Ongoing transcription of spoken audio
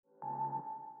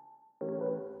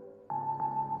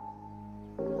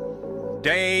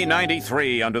Day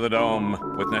 93 under the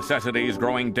dome. With necessities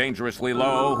growing dangerously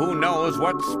low, who knows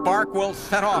what spark will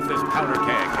set off this powder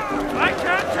keg? I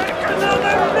can't take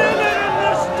another minute in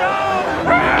the stove!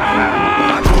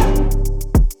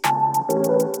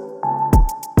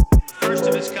 First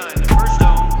of its kind, the first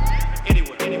dome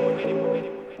anywhere.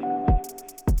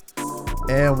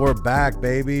 And we're back,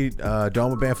 baby.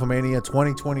 Dome of Bamfomania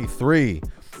 2023.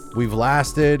 We've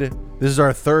lasted. This is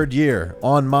our third year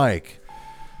on mic.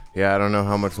 Yeah, I don't know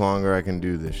how much longer I can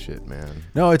do this shit, man.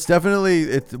 No, it's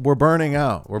definitely we're burning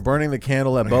out. We're burning the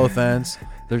candle at both ends.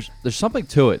 There's something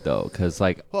to it though, because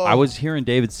I was hearing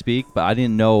David speak, but I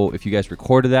didn't know if you guys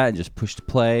recorded that and just pushed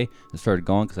play and started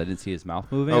going because I didn't see his mouth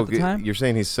moving at the time. You're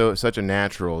saying he's such a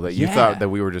natural that you thought that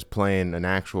we were just playing an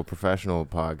actual professional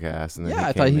podcast, and then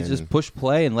I thought he just pushed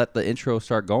play and let the intro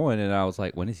start going, and I was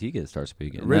like, when is he gonna start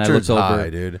speaking? And Richard's high,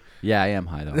 dude. Yeah, I am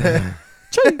high though.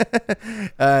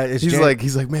 He's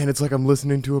like, man, it's like I'm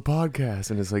listening to a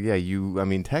podcast, and it's like, yeah,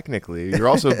 technically, you're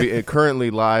also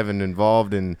currently live and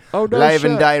involved in live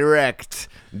and direct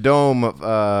Dome,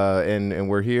 and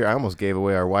we're here. I almost gave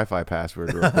away our Wi-Fi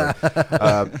password real quick.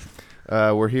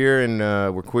 We're here and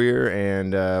we're queer,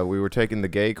 and we were taking the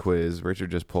gay quiz.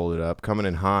 Richard just pulled it up, coming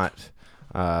in hot.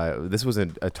 This was a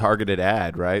targeted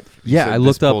ad, right? Yeah, I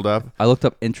looked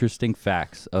up interesting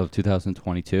facts of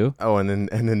 2022. Oh, and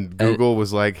then Google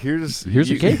was like, here's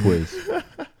a gay quiz.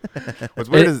 What's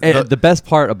weird is the best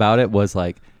part about it was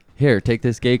like, here, take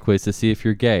this gay quiz to see if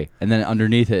you're gay, and then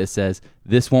underneath it says,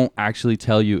 this won't actually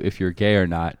tell you if you're gay or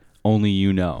not. Only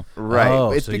you know. Right.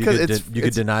 Oh, it's so because you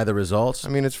could deny the results? I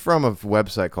mean, it's from a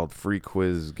website called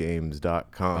freequizgames.com.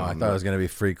 Oh, I thought it was going to be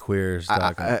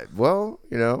freequeers.com. Well,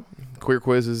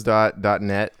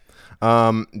 queerquizzes.net,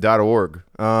 .org.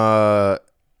 I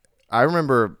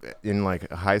remember in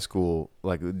like high school,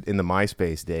 like in the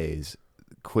MySpace days,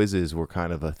 quizzes were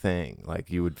kind of a thing.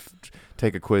 Like you would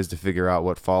take a quiz to figure out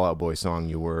what Fall Out Boy song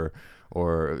you were,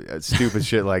 or stupid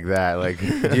shit like that. Like,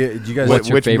 do you guys what's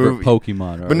your favorite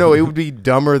Pokemon? But no, it would be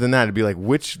dumber than that. It'd be like,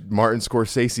 which Martin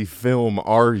Scorsese film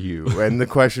are you? And the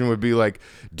question would be like,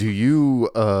 do you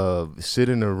sit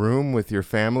in a room with your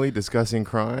family discussing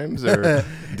crimes, or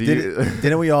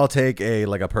didn't we all take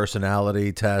a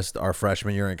personality test our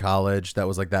freshman year in college? That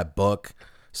was like that book.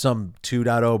 Some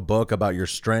 2.0 book about your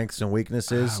strengths and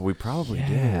weaknesses. We probably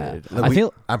did.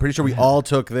 I'm pretty sure we all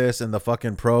took this, and the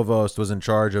fucking provost was in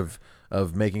charge of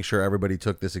making sure everybody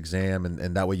took this exam,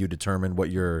 and that way you determine what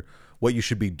you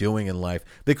should be doing in life.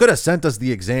 They could have sent us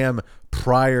the exam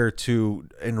prior to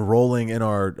enrolling in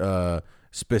our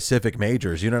specific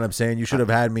majors. You know what I'm saying? You should have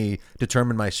had me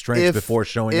determine my strengths before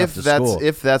showing up to school.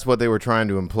 If that's what they were trying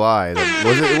to imply.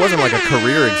 It wasn't like a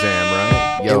career exam, right?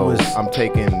 I'm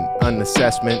taking an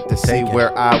assessment to see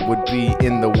where I would be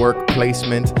in the work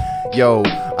placement.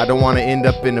 I don't want to end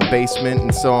up in a basement,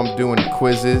 and so I'm doing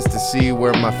quizzes to see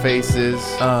where my face is.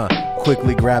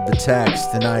 Quickly grab the text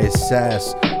and I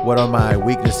assess what are my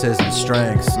weaknesses and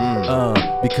strengths.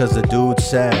 Because the dude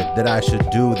said that I should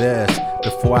do this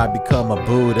before I become a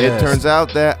Buddhist. It turns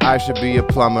out that I should be a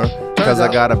plumber, because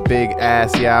I got a big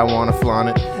ass. Yeah, I want to flaunt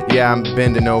it. Yeah, I'm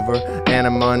bending over and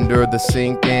I'm under the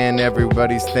sink, and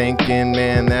everybody's thinking,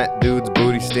 man, that dude's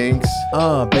booty stinks.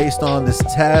 Based on this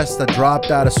test, I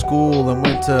dropped out of school and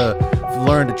went to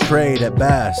learn to trade at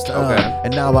best.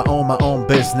 And now I own my own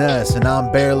business, and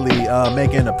I'm barely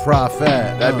making a profit.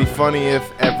 That'd be funny if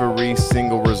every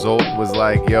single result was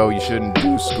like, yo, you shouldn't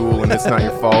do school, and it's not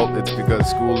your fault. It's because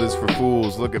school is for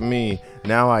fools. Look at me.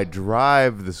 Now I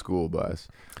drive the school bus.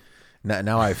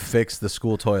 Now I fix the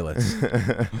school toilets.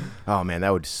 Oh, man,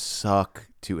 that would suck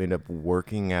to end up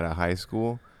working at a high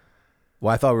school.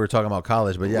 Well, I thought we were talking about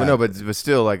college, but yeah. Well, no, but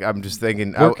still, like, I'm just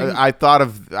thinking. I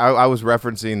was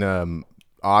referencing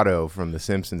Otto from The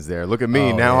Simpsons there. Look at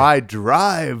me. Now I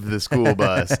drive the school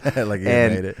bus. Like you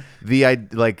made it.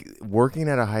 Working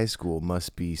at a high school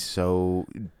must be so,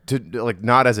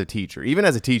 not as a teacher. Even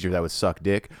as a teacher, that would suck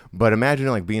dick. But imagine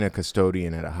like being a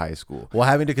custodian at a high school. Well,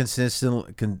 having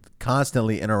to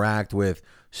constantly interact with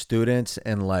students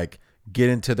and like get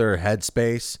into their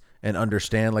headspace and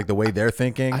understand like the way they're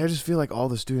thinking. I just feel like all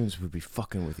the students would be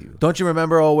fucking with you. Don't you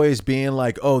remember always being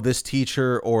like, oh, this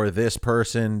teacher or this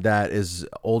person that is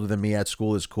older than me at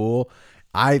school is cool?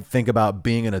 I think about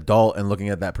being an adult and looking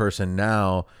at that person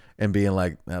now and being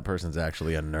like, that person's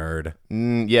actually a nerd.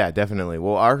 Yeah, definitely.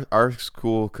 Well, our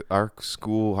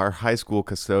high school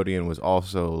custodian was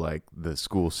also like the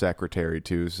school secretary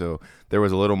too, so there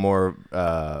was a little more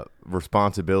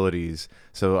responsibilities.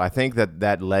 So I think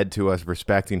that led to us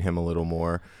respecting him a little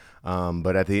more.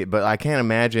 But I can't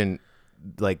imagine,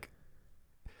 like,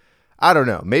 I don't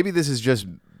know. Maybe this is just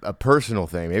a personal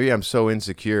thing. Maybe I'm so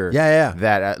insecure. Yeah.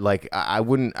 That like I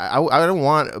wouldn't. I don't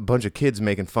want a bunch of kids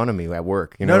making fun of me at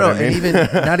work. You know No, what I mean? and even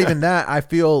not even that. I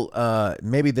feel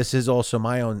maybe this is also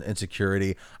my own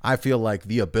insecurity. I feel like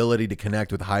the ability to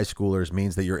connect with high schoolers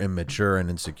means that you're immature and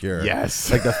insecure.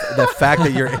 Yes. Like the fact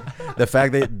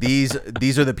that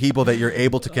these are the people that you're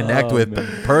able to connect with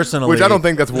personally. Which I don't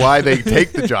think that's why they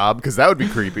take the job, because that would be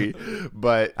creepy.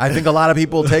 But I think a lot of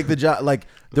people take the job. Like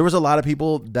there was a lot of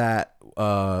people that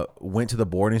went to the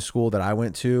boarding school that I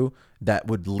went to that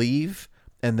would leave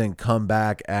and then come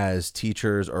back as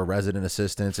teachers or resident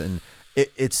assistants, and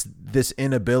it's this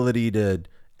inability to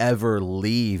ever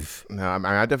leave. no, I mean,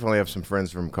 I definitely have some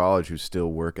friends from college who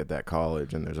still work at that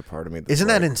college, and there's a part of me that's Isn't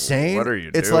that like, insane? What are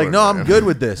you It's doing, like, no, I'm man? good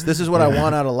with this. This is what I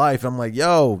want out of life. I'm like,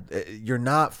 yo, you're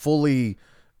not fully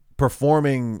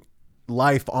performing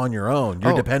life on your own.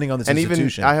 You're Oh, depending on this and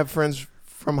institution. even I have friends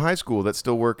from high school that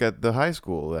still work at the high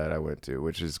school that I went to,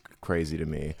 which is crazy to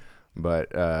me. But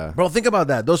Bro, think about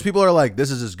that. Those people are like, this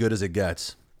is as good as it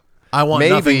gets. I want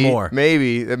nothing more.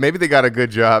 Maybe they got a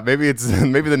good job. Maybe it's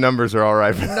maybe the numbers are all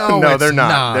right. No, no, it's they're not.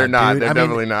 not, They're not. dude. They're I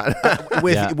mean, definitely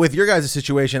not. With your guys'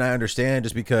 situation, I understand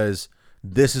just because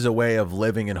this is a way of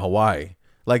living in Hawaii.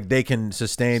 Like they can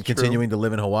sustain continuing to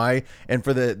live in Hawaii. And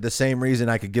for the same reason,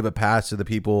 I could give a pass to the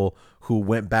people who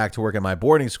went back to work at my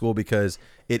boarding school because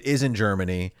it is in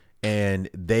Germany and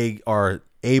they are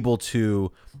able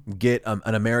to get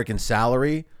an American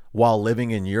salary while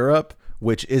living in Europe,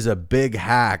 which is a big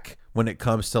hack when it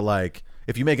comes to like,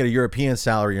 if you make it a European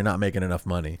salary, you're not making enough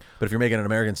money. But if you're making an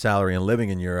American salary and living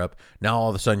in Europe, now all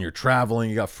of a sudden you're traveling,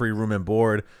 you got free room and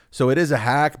board. So it is a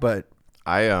hack, but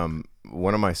I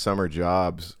one of my summer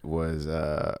jobs was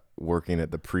working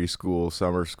at the preschool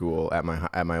summer school at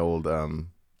my old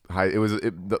high.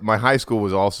 My high school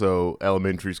was also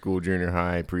elementary school, junior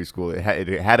high, preschool.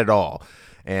 It had it all.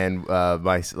 And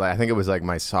I think it was like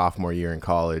my sophomore year in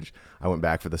college, I went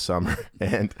back for the summer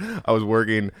and I was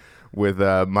working with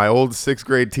my old 6th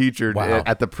grade teacher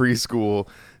at the preschool.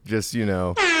 Just, you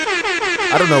know,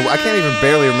 I don't know. I can't even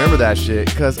barely remember that shit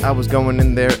because I was going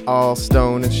in there all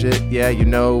stoned and shit. Yeah, you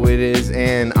know it is.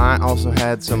 And I also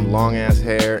had some long ass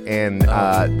hair, and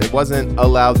it wasn't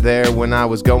allowed there when I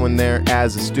was going there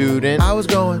as a student. I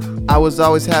was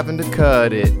always having to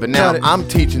cut it. But now I'm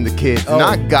teaching the kids, and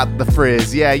I got the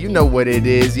frizz. Yeah, you know what it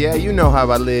is. Yeah, you know how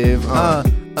I live.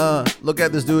 Look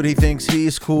at this dude. He thinks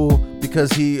he's cool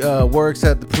because he works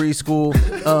at the preschool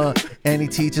and he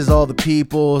teaches all the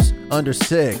peoples under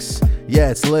 6. Yeah,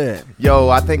 it's lit. Yo,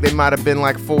 I think they might have been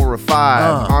like 4 or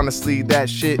 5. Honestly, that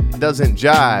shit doesn't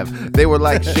jive. They were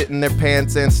like shitting their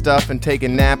pants and stuff and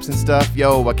taking naps and stuff.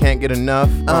 Yo, I can't get enough.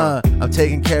 I'm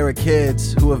taking care of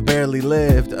kids who have barely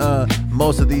lived.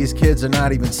 Most of these kids are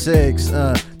not even 6.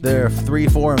 They're 3,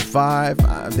 4, and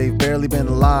 5. They've barely been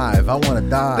alive. I want to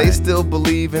die. They still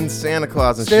believe in Santa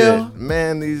Claus and Still? shit.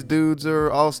 Man, these dudes are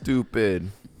all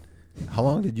stupid. How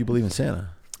long did you believe in Santa?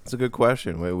 That's a good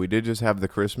question. We did just have the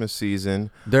Christmas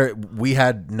season. We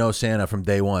had no Santa from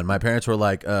day one. My parents were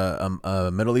like,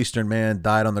 a Middle Eastern man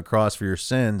died on the cross for your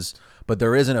sins, but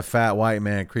there isn't a fat white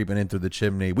man creeping in through the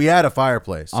chimney. We had a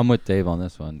fireplace. I'm with Dave on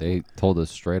this one. They told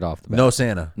us straight off the bat. No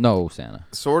Santa. No Santa.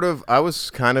 Sort of. I was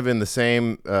kind of in the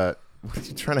same. What are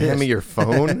you trying to hand me your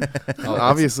phone?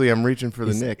 Obviously, I'm reaching for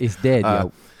the nick. It's dead,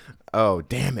 yo. Oh,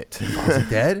 damn it. Is it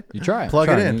dead? You try. Plug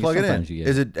Try it in. Plug it in. Sometimes you get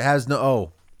Is it has no?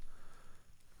 Oh,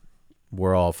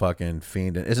 we're all fucking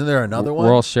fiending. Isn't there another one?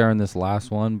 We're all sharing this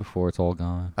last one before it's all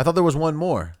gone. I thought there was one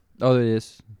more. Oh, it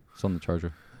is. It's on the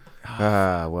charger.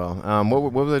 Well,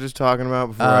 what was I just talking about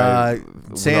before I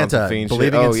went on Santa, to fiend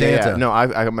believing shit? in Oh, yeah, Santa. yeah. No,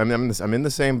 I'm in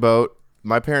the same boat.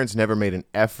 My parents never made an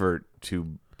effort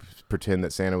to pretend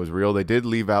that Santa was real. They did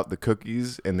leave out the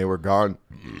cookies, and they were gone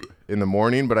in the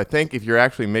morning. But I think if you're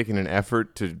actually making an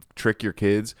effort to trick your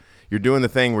kids, you're doing the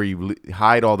thing where you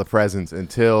hide all the presents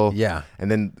until and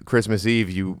then Christmas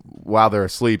Eve, while they're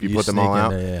asleep, you put them all sneak in out.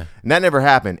 there, yeah. And that never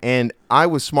happened. And I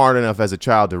was smart enough as a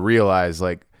child to realize,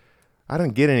 like, I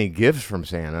didn't get any gifts from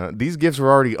Santa. These gifts were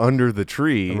already under the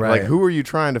tree. Right. Like, who are you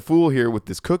trying to fool here with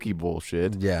this cookie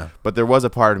bullshit? Yeah. But there was a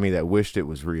part of me that wished it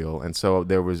was real. And so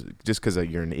there was, just because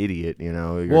you're an idiot, you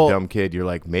know, you're a dumb kid, you're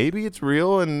like, maybe it's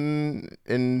real.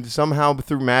 And somehow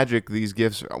through magic, these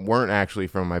gifts weren't actually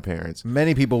from my parents.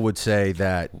 Many people would say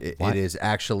that it is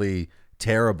actually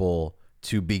terrible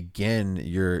to begin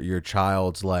your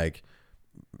child's like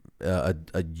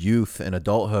a youth and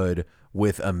adulthood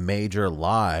with a major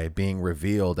lie being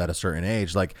revealed at a certain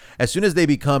age. Like as soon as they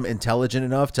become intelligent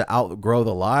enough to outgrow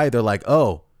the lie, they're like,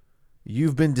 oh,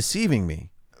 you've been deceiving me.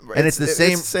 And it's the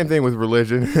same thing with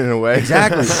religion in a way.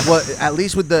 Exactly. Well, at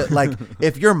least with the, like,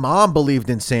 if your mom believed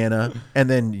in Santa and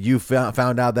then you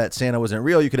found out that Santa wasn't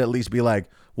real, you could at least be like,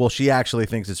 well, she actually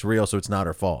thinks it's real, so it's not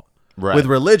her fault. Right. With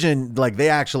religion, like, they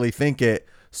actually think it,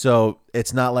 so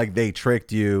it's not like they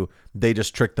tricked you. They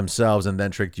just tricked themselves and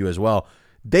then tricked you as well.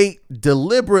 They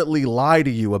deliberately lie to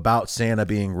you about Santa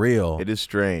being real. It is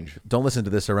strange. Don't listen to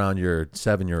this around your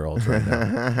 7-year-olds right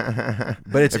now.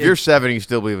 But if you're 7 and you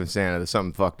still believe in Santa, there's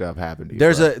something fucked up happened to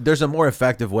you. There's a more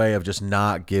effective way of just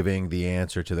not giving the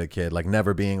answer to the kid, like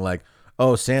never being like,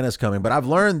 "Oh, Santa's coming." But I've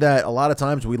learned that a lot of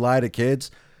times we lie to kids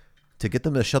to get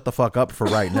them to shut the fuck up for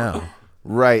right now.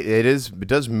 Right. It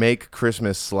does make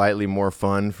Christmas slightly more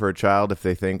fun for a child if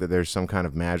they think that there's some kind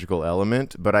of magical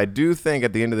element. But I do think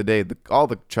at the end of the day, all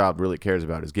the child really cares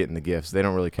about is getting the gifts. They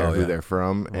don't really care who they're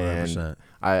from. 100%.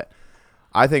 And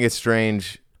I think it's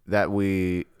strange that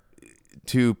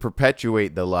to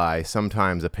perpetuate the lie,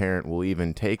 sometimes a parent will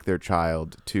even take their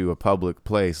child to a public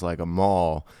place like a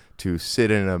mall to sit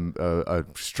in a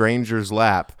stranger's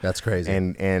lap. That's crazy.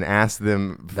 And ask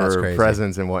them for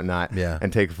presents and whatnot. Yeah.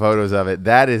 And take photos of it.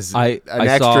 That is an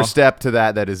extra step to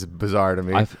that is bizarre to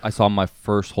me. I saw my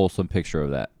first wholesome picture of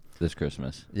that this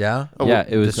Christmas. Yeah? Yeah,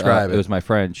 it was describe it was my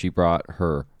friend. She brought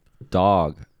her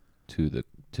dog to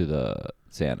the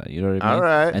Santa. You know what I mean? All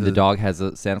right. And the dog has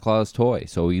a Santa Claus toy,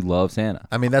 so he loves Santa.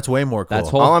 I mean, that's way more cool.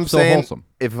 That's All I'm so saying, wholesome.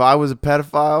 if I was a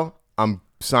pedophile, I'm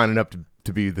signing up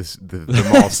to be the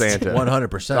mall Santa. 100%.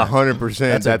 100%.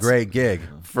 That's a great gig.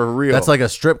 For real. That's like a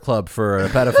strip club for a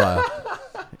pedophile.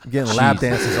 Getting lap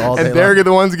dances all day and they're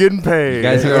the ones getting paid. You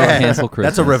guys are going to cancel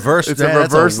Christmas. That's a reverse. It's a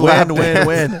reverse lap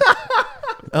win-win-win.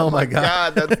 Oh my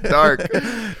god. God, that's dark.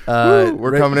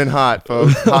 We're coming in hot,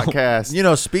 folks. Hot cast. You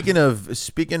know, speaking of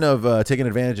taking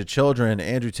advantage of children,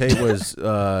 Andrew Tate was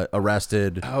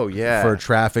arrested. Oh, yeah. For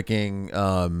trafficking.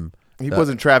 He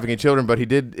wasn't trafficking children, but it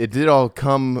did all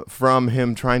come from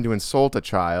him trying to insult a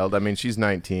child. I mean, she's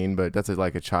 19, but that's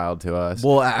like a child to us.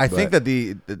 Well, I think that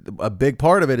a big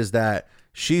part of it is that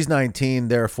she's 19,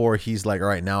 therefore he's like, all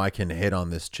right, now I can hit on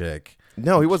this chick.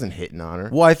 No, he wasn't hitting on her.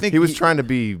 Well, I think he was trying to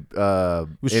be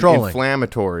trolling.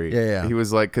 Inflammatory. Yeah. He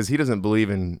was like, because he doesn't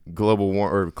believe in global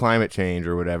war or climate change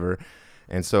or whatever,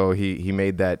 and so he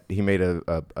made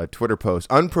a Twitter post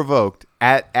unprovoked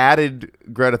added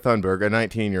Greta Thunberg, a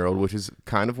 19-year-old, which is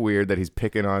kind of weird that he's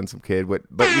picking on some kid.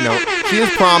 But you know, she is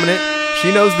prominent.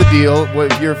 She knows the deal.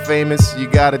 If you're famous, you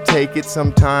gotta take it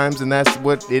sometimes, and that's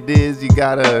what it is. You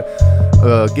gotta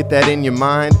get that in your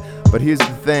mind. But here's the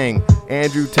thing.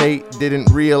 Andrew Tate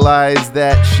didn't realize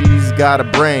that she's got a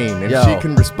brain and she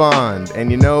can respond.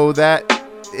 And you know that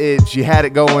she had it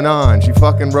going on. She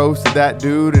fucking roasted that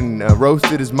dude and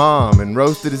roasted his mom and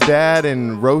roasted his dad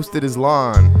and roasted his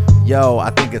lawn. Yo, I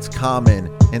think it's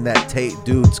common in that Tate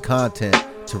dude's content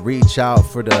to reach out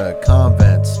for the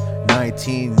convents,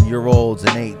 19-year-olds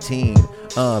and 18,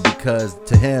 because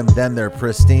to him, then they're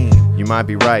pristine. You might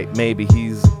be right. Maybe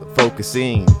he's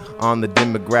focusing on the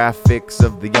demographics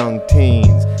of the young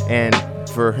teens, and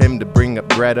for him to bring up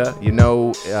Greta, you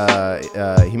know,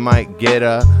 he might get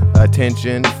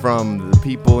attention from the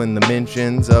people in the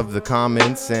mentions of the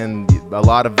comments, and a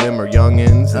lot of them are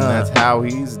youngins, and that's how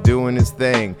he's doing his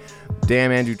thing.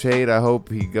 Damn Andrew Tate, I hope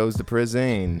he goes to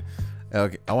prison.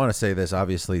 Okay, I want to say this.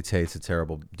 Obviously, Tate's a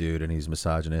terrible dude, and he's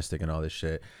misogynistic and all this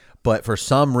shit. But for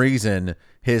some reason,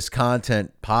 his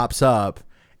content pops up,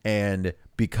 and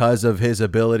because of his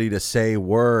ability to say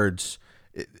words,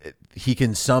 he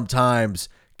can sometimes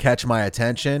catch my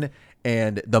attention.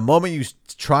 And the moment you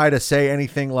try to say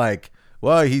anything like,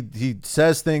 well, he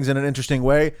says things in an interesting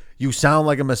way, you sound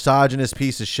like a misogynist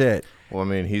piece of shit. Well, I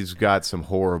mean, he's got some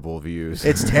horrible views.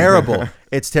 It's terrible.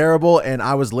 It's terrible. And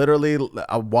I was literally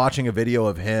watching a video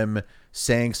of him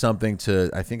saying something to,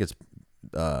 I think it's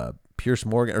Pierce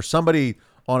Morgan or somebody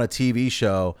on a TV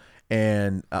show,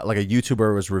 and like a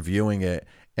YouTuber was reviewing it.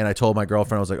 And I told my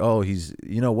girlfriend, I was like, oh,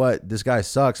 you know what? This guy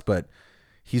sucks, but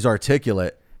he's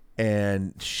articulate.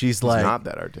 And she's like, not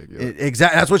that articulate.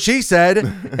 Exactly. That's what she said.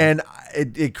 And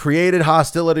it created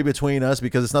hostility between us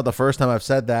because it's not the first time I've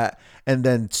said that. And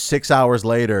then 6 hours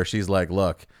later, she's like,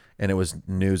 look, and it was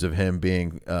news of him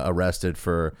being arrested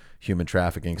for human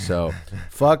trafficking. So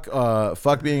fuck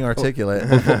being articulate.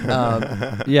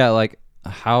 Yeah, like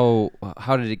how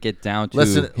did it get down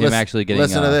to him actually getting?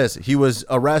 Listen to this. He was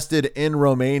arrested in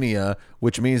Romania,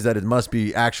 which means that it must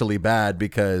be actually bad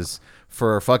because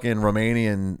for fucking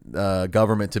Romanian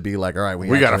government to be like, all right,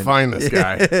 We gotta find this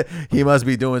guy. He must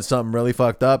be doing something really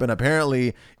fucked up. And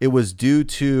apparently it was due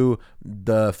to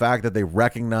the fact that they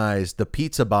recognized the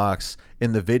pizza box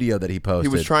in the video that he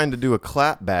posted. He was trying to do a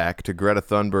clapback to Greta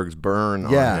Thunberg's burn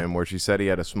Yeah. on him, where she said he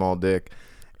had a small dick,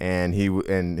 and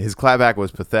his clapback was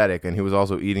pathetic, and he was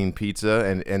also eating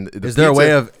pizza. And Is there a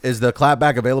way of is the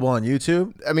clapback available on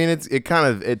YouTube? I mean, it's kind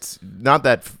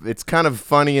of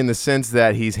funny in the sense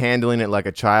that he's handling it like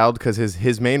a child, because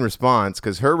his main response,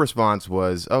 because her response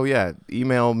was, oh yeah,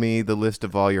 email me the list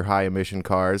of all your high emission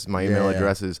cars. My email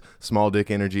address is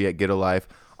smalldickenergy@getalife.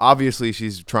 Obviously,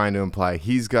 she's trying to imply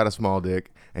he's got a small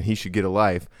dick and he should get a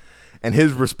life. And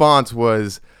his response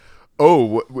was,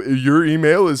 oh, your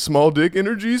email is small dick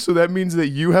energy, so that means that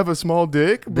you have a small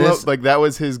dick? Like, that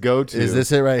was his go-to. Is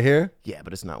this it right here? Yeah,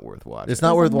 but it's not worth watching. It's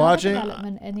not worth watching?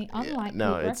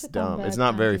 No, it's dumb. It's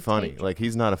not very funny. Like,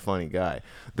 he's not a funny guy.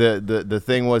 The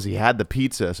thing was, he had the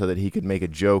pizza so that he could make a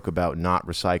joke about not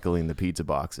recycling the pizza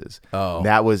boxes. Oh.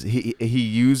 That was he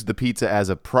used the pizza as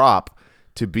a prop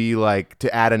to be like,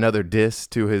 to add another diss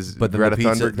to his Greta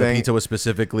Thunberg thing. The pizza was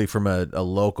specifically from a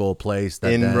local place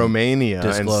that in Romania, and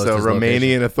disclosed so his Romanian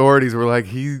location. authorities were like,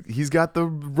 he's got the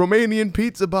Romanian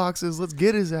pizza boxes. Let's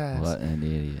get his ass. What an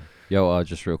idiot. Yo,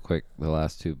 just real quick, the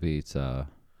last two beats,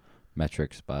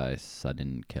 Metrics by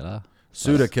Sudden Killer.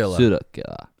 Suda Killer. Suda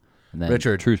Killer. And then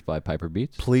Richard. Truth by Piper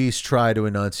Beats. Please try to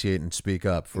enunciate and speak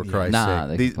up, for Christ's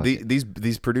Nah, sake.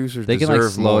 These producers they can deserve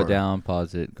like slow more. it down,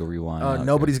 pause it, go rewind.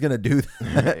 Nobody's going to do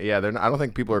that. Yeah, I don't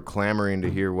think people are clamoring to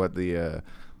hear what the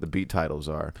beat titles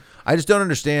are. I just don't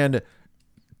understand.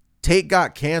 Tate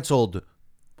got canceled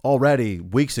already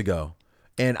weeks ago.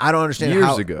 And I don't understand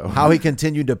Years ago. how he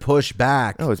continued to push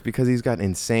back. No, it's because he's got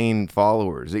insane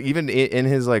followers. Even in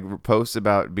his like posts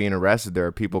about being arrested, there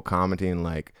are people commenting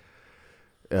like,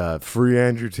 free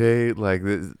Andrew Tate, like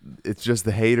it's just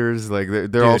the haters, like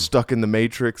they're all stuck in the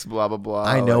matrix, blah blah blah.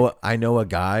 I know a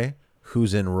guy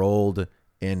who's enrolled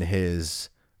in his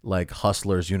like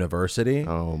Hustlers University.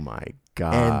 Oh my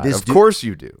god! And this of course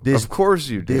you do. this- Of course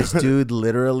you do. This dude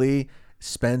literally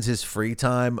spends his free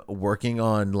time working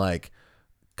on like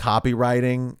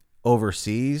copywriting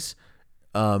overseas,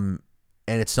 and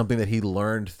it's something that he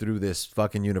learned through this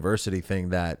fucking university thing.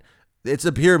 That it's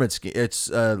a pyramid scheme. It's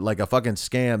like a fucking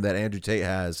scam that Andrew Tate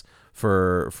has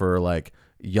for like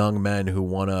young men who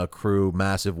want to accrue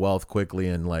massive wealth quickly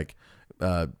and like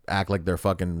act like they're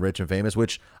fucking rich and famous,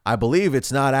 which I believe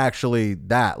it's not actually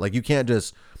that. Like, you can't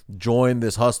just join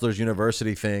this Hustlers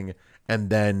University thing and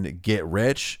then get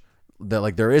rich. That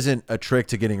like there isn't a trick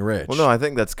to getting rich. Well, no, I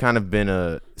think that's kind of been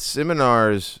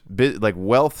like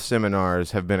wealth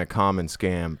seminars have been a common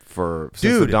scam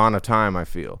since the dawn of time, I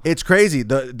feel. It's crazy.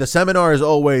 The seminar is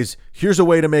always, here's a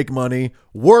way to make money,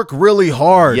 work really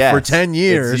hard Yes, for 10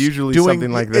 years. it's usually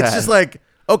something like that. It's just like,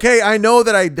 okay, I know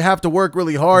that I have to work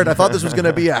really hard. I thought this was going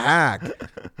to be a hack.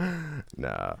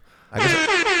 No.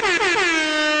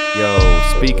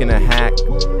 Yo, speaking of hack,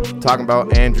 talking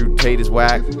about Andrew Tate is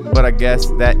whack, but I guess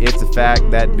that it's a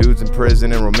fact that dude's in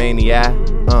prison in Romania.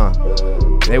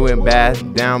 They went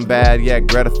down bad. Yeah,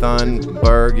 Greta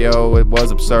Thunberg, yo, it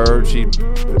was absurd. She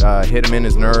hit him in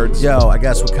his nerds. Yo, I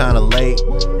guess we're kind of late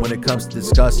when it comes to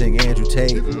discussing Andrew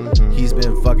Tate. He's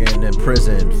been fucking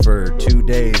imprisoned for 2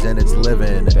 days and it's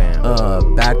living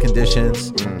bad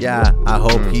conditions. Yeah, I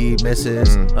hope he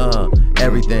misses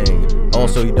everything.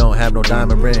 Also, you don't have no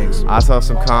diamond rings. I saw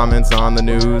some comments on the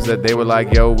news that they were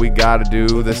like, yo, we gotta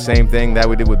do the same thing that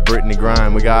we did with Brittany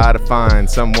Grime. We gotta find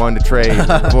someone to trade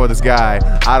for this guy.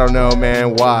 I don't know,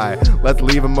 man, why? Let's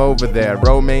leave him over there.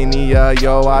 Romania,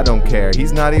 yo, I don't care.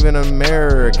 He's not even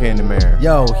American.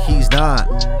 Yo, he's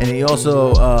not. And he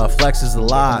also flexes a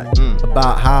lot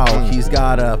about how he's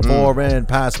got a foreign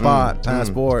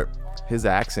passport. His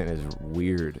accent is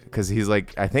weird because he's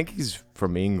like, I think he's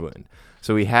from England.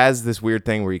 So he has this weird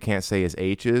thing where he can't say his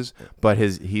H's, but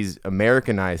he's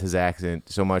Americanized his accent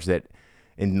so much that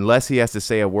unless he has to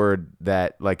say a word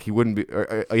that like he wouldn't be,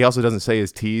 or he also doesn't say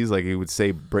his T's, like he would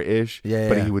say British,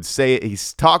 but he would say it. He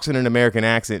talks in an American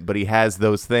accent, but he has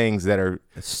those things that are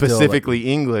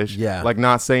specifically English, like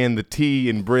not saying the T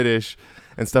in British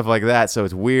and stuff like that. So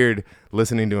it's weird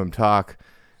listening to him talk.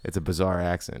 It's a bizarre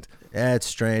accent. Yeah, it's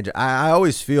strange. I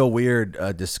always feel weird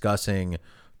discussing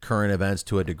current events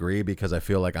to a degree because I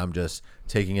feel like I'm just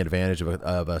taking advantage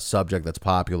of a subject that's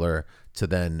popular to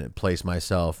then place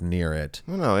myself near it.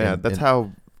 Well, no, yeah, that's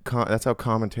how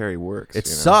commentary works. It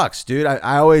sucks, dude.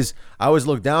 I always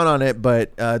look down on it,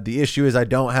 but the issue is I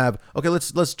don't have. Okay,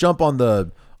 let's jump on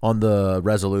the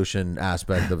resolution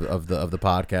aspect of the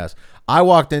podcast. I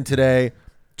walked in today,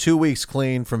 2 weeks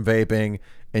clean from vaping.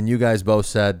 and you guys both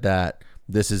said that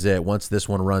this is it. Once this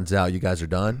one runs out, you guys are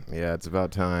done. Yeah, it's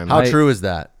about time. How true is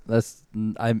that?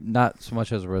 I'm not so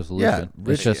much as a resolution.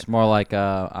 It's just more like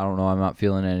I don't know. I'm not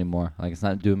feeling it anymore. Like it's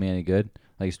not doing me any good.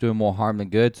 Like it's doing more harm than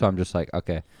good. So I'm just like,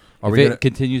 okay. If it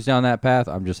continues down that path,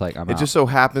 I'm just like, I'm out. It just so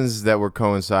happens that we're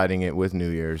coinciding it with New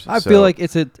Year's. I feel like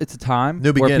it's a time New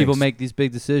where people beginnings. make these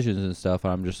big decisions and stuff,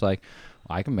 and I'm just like,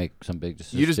 I can make some big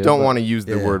decisions. You just too, don't but want to use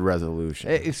the word resolution.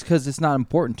 It's because it's not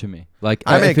important to me. Like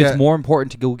I if make it's a- more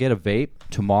important to go get a vape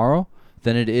tomorrow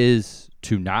than it is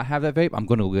to not have that vape, I'm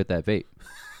going to go get that vape.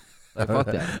 Like, fuck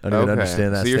that. I don't even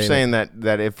understand that. So you're statement. saying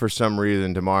that if for some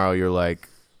reason tomorrow you're like,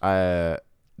 I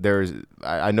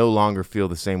no longer feel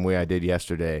the same way I did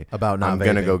yesterday About not I'm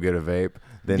gonna vaping. go get a vape.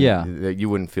 Then Yeah. you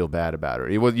wouldn't feel bad about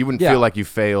it. You wouldn't Yeah. feel like you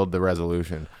failed the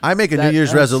resolution. I make a New That- Year's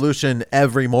that's- resolution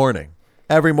every morning.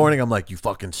 Every morning, I'm like, you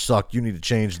fucking suck. You need to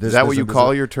change this. Is that this, what you and this, call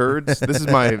and-" your turds? This is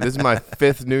my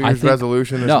fifth New Year's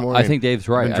resolution this no, morning. I think Dave's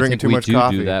right. Been I drinking think too we much do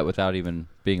coffee. do that without even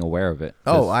being aware of it.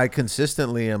 Oh, 'Cause I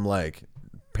consistently am like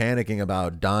panicking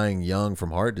about dying young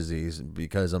from heart disease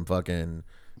because I'm fucking,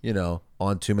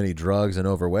 on too many drugs and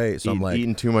overweight. So I'm like,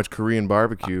 eating too much Korean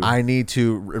barbecue. I need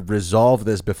to resolve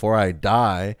this before I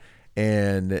die.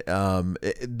 And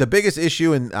the biggest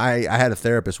issue, and I had a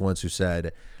therapist once who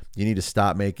said, you need to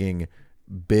stop making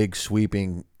big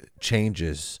sweeping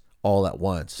changes all at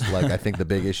once. Like, I think the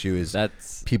big issue is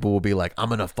That's- people will be like, I'm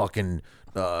going to fucking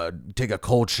take a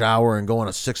cold shower and go on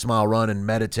a 6-mile run and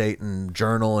meditate and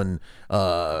journal and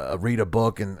read a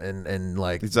book and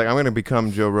like, It's like, I'm going to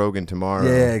become Joe Rogan tomorrow.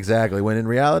 yeah, exactly. When in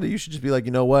reality, you should just be like,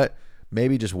 you know what?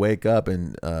 Maybe just wake up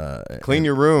and Clean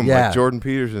your room like Jordan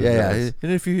Peterson Yeah, does.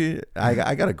 and if you, I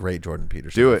got a great Jordan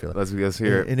Peterson. Do I it. feel like. Let's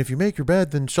hear it. And if you make your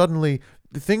bed, then suddenly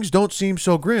things don't seem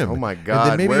so grim. Oh my And then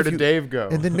God, maybe where if did Dave go?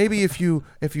 And then maybe if you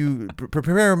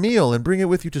prepare a meal and bring it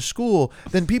with you to school,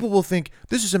 then people will think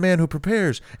this is a man who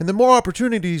prepares, and the more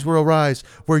opportunities will arise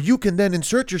where you can then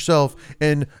insert yourself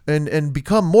and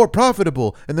become more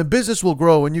profitable, and the business will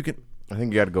grow, and you can. I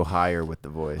think you got to go higher with the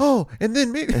voice. Oh, and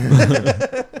then maybe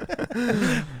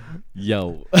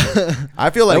Yo. I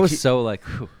feel like that was he- so like,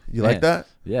 whew, You like that?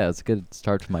 Yeah, it's a good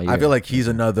start to my year. I feel like he's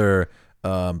another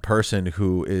person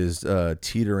who is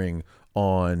teetering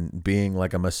on being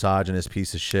like a misogynist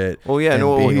piece of shit. Well, yeah, and no,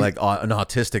 well, being he's- like an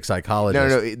autistic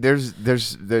psychologist. No.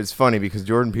 There's funny because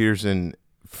Jordan Peterson,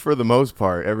 for the most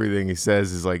part, everything he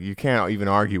says is like you can't even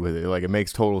argue with it. Like it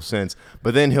makes total sense.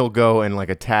 But then he'll go and like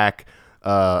attack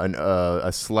a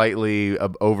slightly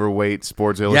overweight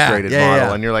Sports Illustrated model,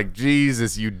 yeah. and you're like,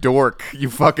 Jesus, you dork, you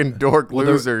fucking dork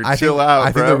loser, I chill think, out,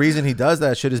 I bro. think the reason he does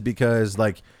that shit is because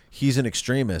like he's an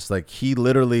extremist. Like he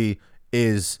literally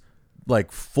is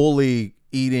like fully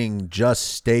eating just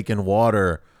steak and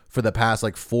water for the past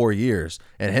like 4 years,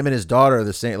 and him and his daughter are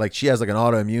the same. Like she has like an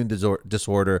autoimmune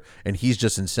disorder, and he's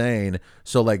just insane.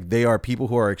 So like they are people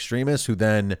who are extremists who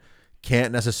then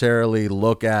can't necessarily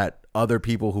look at other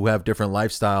people who have different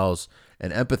lifestyles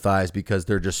and empathize because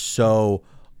they're just so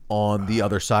on the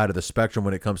other side of the spectrum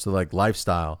when it comes to like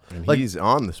lifestyle. And Like he's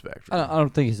on the spectrum. I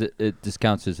don't think it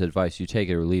discounts his advice. You take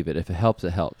it or leave it. If it helps, it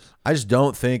helps. I just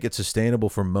don't think it's sustainable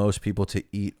for most people to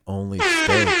eat only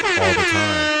steak all the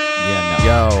time. Yeah, no.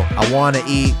 Yo, I want to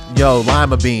eat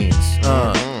lima beans,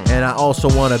 and I also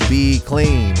want to be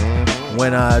clean.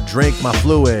 When I drink my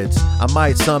fluids, I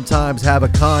might sometimes have a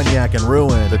cognac and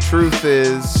ruin. The truth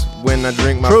is, when I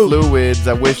drink my Truth. fluids,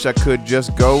 I wish I could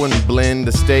just go and blend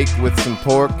a steak with some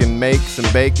pork and make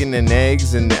some bacon and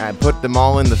eggs, and I put them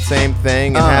all in the same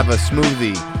thing and have a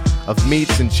smoothie of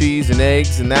meats and cheese and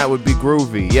eggs, and that would be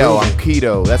groovy. Yo, I'm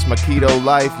keto. That's my keto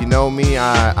life. You know me.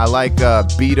 I like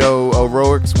Beto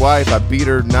O'Rourke's wife. I beat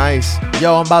her nice.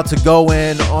 Yo, I'm about to go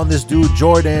in on this dude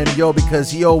Jordan, because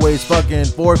he always fucking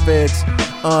forfeits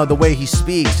the way he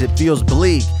speaks. It feels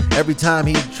bleak every time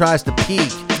he tries to peek.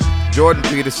 Jordan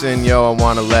Peterson, yo, I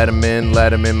want to let him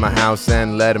in my house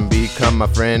and let him become my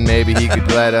friend. Maybe he could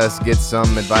let us get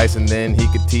some advice, and then he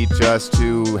could teach us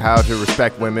to how to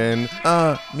respect women.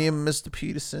 Me and Mr.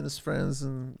 Peterson is friends,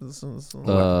 and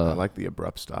I like the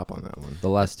abrupt stop on that one. The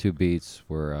last two beats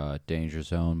were Danger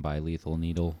Zone by Lethal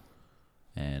Needle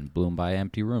and Bloom by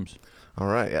Empty Rooms. All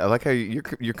right, I like how you're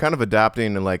kind of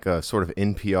adopting like a sort of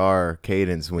NPR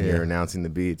cadence when you're announcing the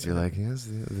beats. You're like, yes,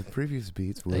 the previous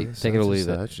beats were Take it or leave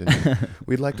it. such, and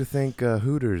we'd like to thank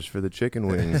Hooters for the chicken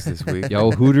wings this week.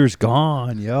 Yo, Hooters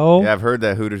gone, yo. Yeah, I've heard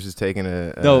that Hooters is taking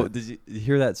a No, did you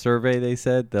hear that survey they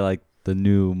said? That like the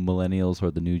new millennials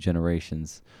or the new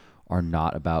generations are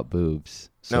not about boobs.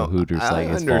 So No, Hooters I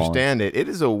is understand it. It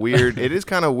is it is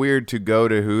kind of weird to go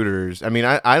to Hooters. I mean,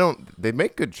 I don't. They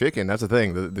make good chicken. That's the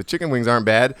thing. The chicken wings aren't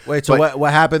bad. Wait, so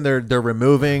what happened? They're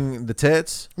removing the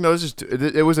tits? No,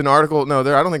 it was an article. No, I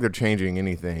don't think they're changing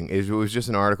anything. It was just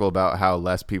an article about how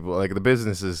less people, like, the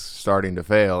business is starting to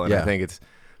fail, and I think it's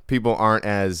people aren't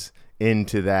as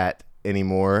into that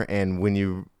anymore. And when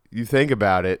you think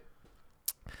about it,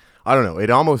 I don't know.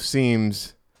 It almost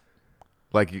seems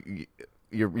like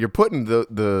you're putting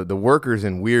the workers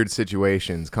in weird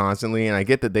situations constantly, and I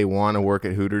get that they want to work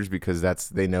at Hooters because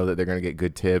they know that they're going to get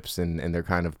good tips, and they're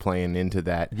kind of playing into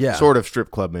that sort of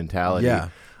strip club mentality. Yeah.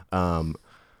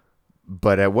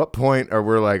 But at what point are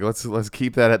we like, let's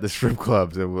keep that at the strip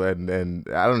clubs, and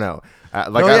I don't know.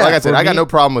 Like I said, I got no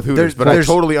problem with Hooters, but I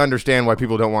totally understand why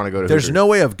people don't want to go to Hooters. There's no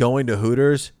way of going to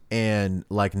Hooters and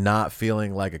like not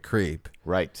feeling like a creep.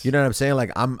 Right. You know what I'm saying?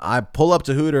 Like I pull up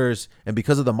to Hooters, and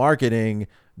because of the marketing,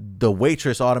 the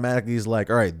waitress automatically is like,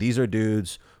 all right, these are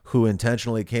dudes who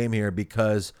intentionally came here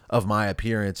because of my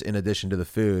appearance in addition to the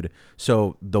food.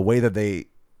 So the way that they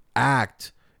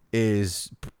act is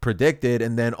predicted,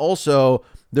 and then also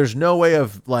there's no way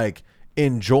of like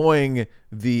enjoying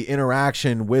the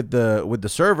interaction with the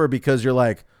server because you're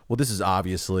like, well, this is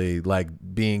obviously like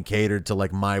being catered to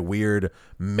like my weird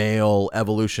male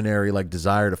evolutionary like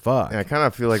desire to fuck. And I kind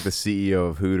of feel like the CEO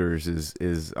of Hooters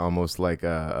is almost like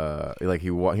like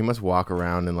he must walk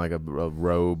around in like a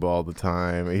robe all the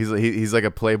time. He's like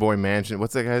a Playboy Mansion.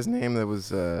 What's that guy's name that was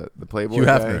the Playboy Hugh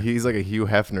guy? Hefner. He's like a Hugh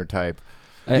Hefner type.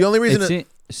 The only reason it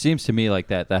seems to me like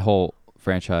that whole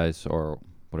franchise or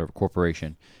whatever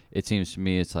corporation, it seems to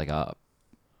me it's like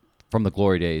from the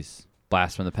glory days,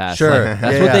 blast from the past. Sure, like,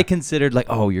 that's what they considered. Like,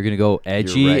 oh, you're gonna go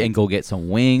edgy and go get some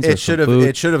wings. It should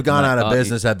have gone out of like,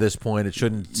 business at this point. It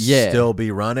shouldn't still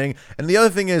be running. And the other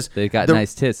thing is, they got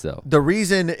nice tits though. The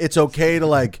reason it's okay to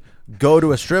like go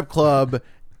to a strip club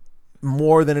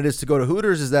more than it is to go to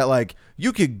Hooters is that like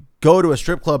you could go to a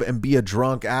strip club and be a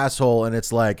drunk asshole, and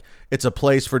it's like it's a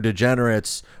place for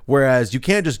degenerates, whereas you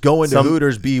can't just go into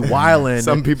Hooters, be wildin'.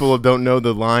 Some people don't know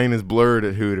the line is blurred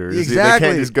at Hooters. Exactly.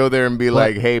 They can't just go there and be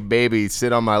like, hey baby,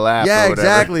 sit on my lap. Yeah, or whatever.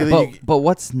 exactly. But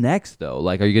what's next though?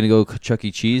 Like, are you gonna go Chuck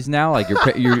E. Cheese now? Like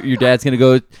your dad's gonna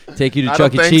go take you to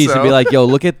Chuck E. Cheese and be like, yo,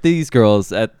 look at these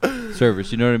girls at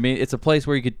service. You know what I mean? It's a place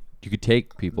where you could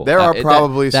take people. There are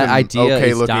probably that some idea is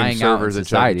okay-looking dying out in servers at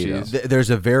Chuck E. society. Cheese. There's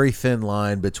a very thin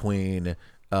line between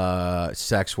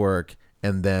sex work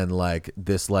and then like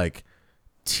this like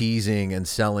teasing and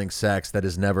selling sex that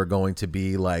is never going to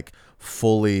be like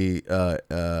fully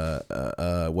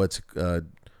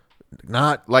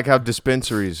not like how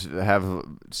dispensaries have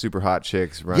super hot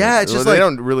chicks running. Yeah, it's just they like,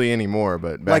 don't really anymore,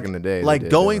 but back in the day, like they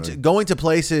did, going to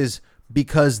places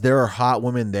because there are hot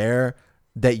women there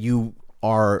that you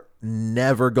are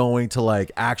never going to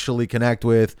like actually connect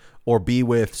with or be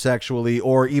with sexually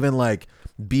or even like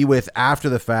be with after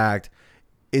the fact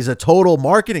is a total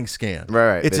marketing scam.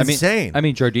 Right. It's insane. I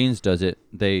mean, Jardines does it.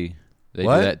 They do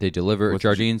What? that. They deliver.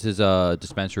 Jardines is a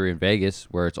dispensary in Vegas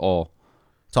where it's all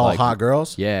like, hot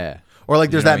girls. Yeah. Or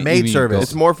like there's You know that what I mean? maid You service.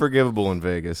 It's more forgivable in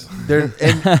Vegas.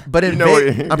 But in You know what-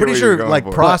 Vegas, you I'm know pretty what you're sure going like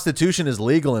for. prostitution is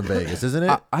legal in Vegas, isn't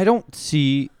it? I don't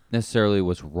see necessarily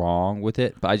what's wrong with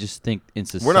it, but I just think in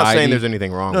society We're not saying there's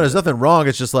anything wrong. No, there's with it. nothing wrong.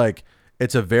 It's just like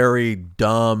it's a very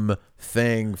dumb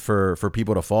thing for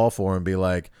people to fall for and be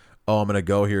like, oh, I'm gonna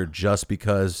go here just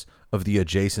because of the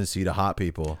adjacency to hot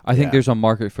people. I think there's a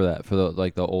market for that for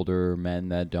the older men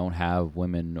that don't have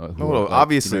women. Who Well, are, like,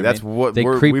 obviously, you know that's I mean? what They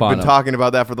we've creep been on them. talking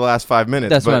about that for the last 5 minutes.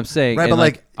 That's but what I'm saying. Right, And, but,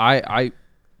 like, I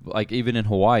like even in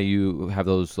Hawaii, you have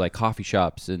those like coffee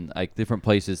shops and like different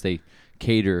places they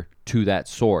cater to that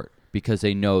sort because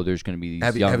they know there's going to be these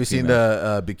Have young you seen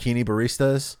females. the bikini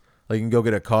baristas? Like you can go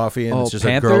get a coffee and Oh, it's just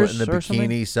a girl Panthers in the or bikini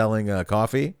something? selling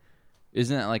coffee.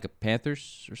 Isn't that like a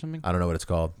Panthers or something? I don't know what it's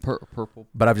called. Purple.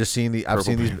 But I've just seen I've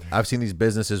seen these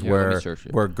businesses Yeah, let me where search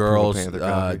it. girls Panther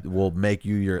coffee. will make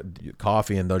you your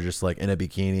coffee and they're just like in a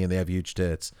bikini and they have huge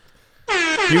tits.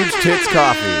 Huge tits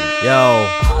coffee. Yo,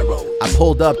 I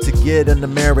pulled up to get an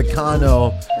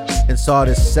Americano and saw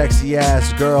this sexy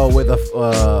ass girl with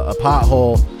a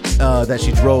pothole that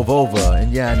she drove over,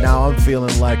 and yeah, now I'm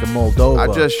feeling like a Moldova.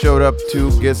 I just showed up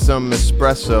to get some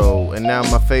espresso, and now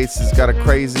my face has got a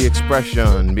crazy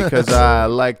expression because I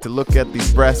like to look at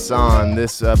these breasts on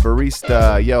this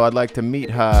barista. Yo, I'd like to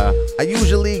meet her. I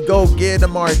usually go get a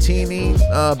martini,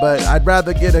 but I'd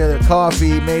rather get a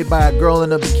coffee made by a girl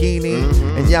in a bikini.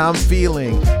 And yeah, I'm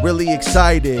feeling really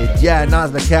excited. Yeah,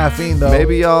 not the caffeine though.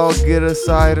 Maybe I'll get a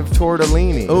side of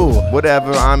tortellini. Ooh.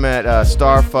 Whatever, I'm at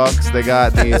Starfucks. They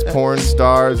got these porn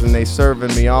stars, and they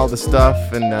serving me all the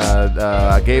stuff, and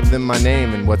I gave them my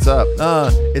name and what's up.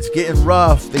 It's getting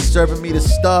rough. They serving me the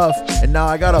stuff, and now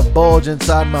I got a bulge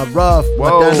inside my rough.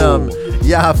 Whoa. My denim.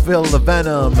 Yeah, I feel the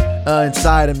venom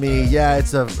inside of me. Yeah,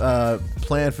 it's a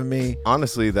plan for me.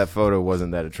 Honestly, that photo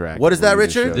wasn't that attractive. What is that,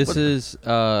 Richard? This is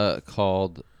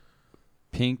called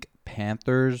Pink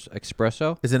Panthers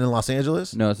Espresso. Is it in Los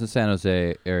Angeles? No, it's in San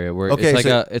Jose area where Okay,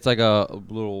 it's like a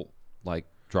little like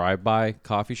drive-by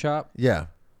coffee shop. Yeah.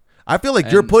 I feel like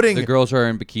And you're putting the girls are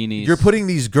in bikinis. you're putting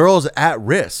these girls at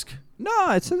risk.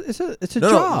 No, it's a No,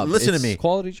 job. listen It's to me.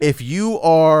 Quality job. If you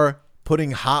are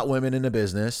putting hot women in a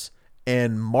business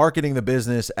and marketing the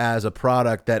business as a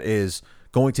product that is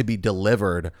going to be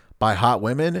delivered by hot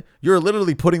women, you're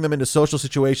literally putting them into social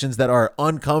situations that are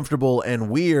uncomfortable and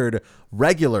weird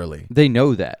regularly. They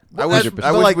know that. I wish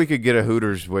But like- we could get a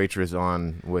Hooters waitress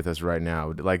on with us right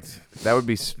now. Like that would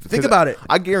be. Think about it.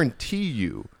 I guarantee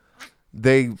you,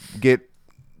 they get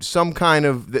some kind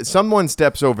of someone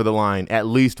steps over the line at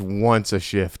least once a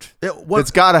shift.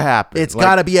 It's got to happen. It's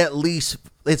got to be at least.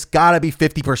 It's got to be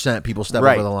 50% people step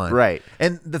Right, over the line. right.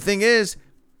 And the thing is,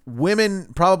 women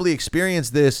probably experience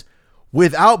this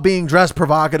without being dressed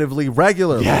provocatively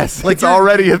regularly. Yes, like it's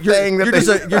already a thing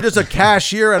that you're just a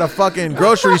cashier at a fucking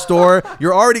grocery store.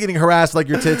 You're already getting harassed like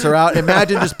your tits are out.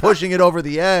 Imagine just pushing it over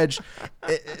the edge.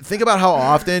 Think about how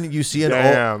often you see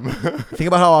think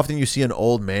about how often you see an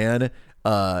old man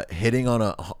hitting on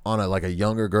a like a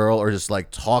younger girl, or just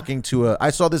like talking to I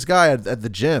saw this guy at the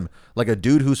gym, like a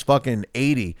dude who's fucking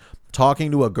 80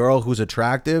 talking to a girl who's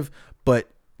attractive but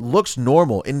looks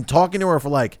normal, and talking to her for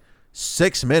like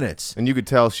 6 minutes. And you could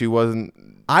tell she wasn't.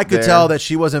 I could there. tell that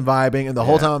she wasn't vibing, and the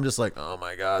whole Yeah. time I'm just like, oh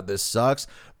my God, this sucks.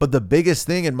 But the biggest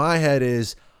thing in my head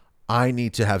is I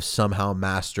need to have somehow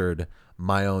mastered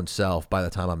my own self by the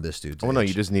time I'm this dude's Oh no, age.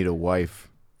 you just need a wife.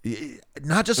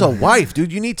 Not just a wife,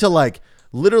 dude. You need to like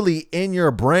literally in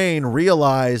your brain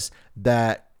realize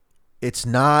that it's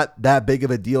not that big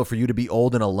of a deal for you to be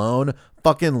old and alone.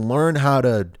 Fucking learn how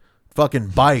to fucking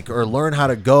bike, or learn how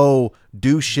to go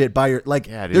do shit by your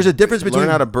Yeah, dude. There's a difference between learn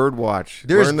how to bird watch.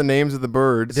 There's- Learn the names of the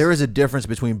birds. there is a difference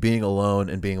between being alone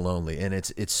and being lonely, and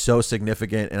it's so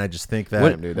significant. And I just think that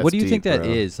What, dude, that's what do you think deep, that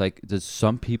bro. is? Like, does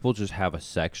some people just have a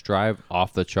sex drive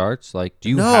off the charts? Like, do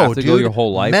you No, have to go dude. your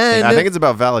whole life? Men- I think it's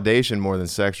about validation more than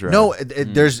sex drive. no,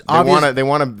 there's obvious, they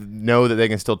want to know that they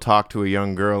can still talk to a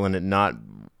young girl and it not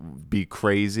be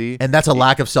crazy. and that's a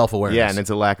lack of self-awareness. Yeah, and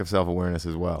it's a lack of self-awareness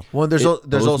as well. well, there's It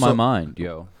there's blows also my mind,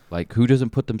 yo. Like, who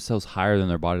doesn't put themselves higher than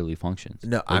their bodily functions?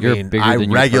 No, Like, I you're mean, bigger I than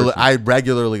your person.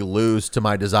 regularly lose to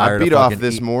my desire I to beat off fucking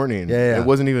this eat. morning. Yeah. It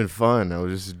wasn't even fun. I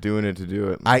was just doing it to do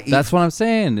it. I eat. That's what I'm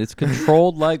saying. It's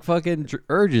controlled like fucking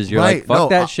urges. You're Right, like, fuck no,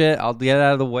 that shit. I'll get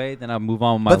out of the way, then I'll move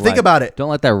on with my But life. think about it. Don't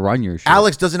let that run your shit.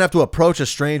 Alex doesn't have to approach a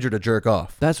stranger to jerk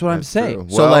off. That's what I'm That's saying. true.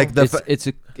 So Well, like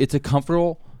the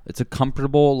It's a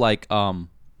comfortable like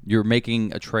you're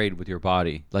making a trade with your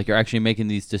body. Like, you're actually making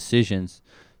these decisions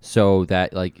so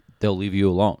that like they'll leave you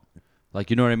alone.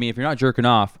 Like, you know what I mean? If you're not jerking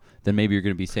off, then maybe you're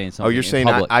going to be saying something. Oh, you're in saying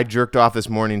public. I jerked off this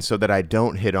morning so that I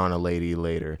don't hit on a lady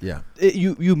later. yeah.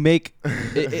 You make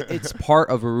it's part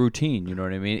of a routine. You know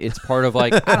what I mean? It's part of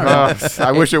like I don't know.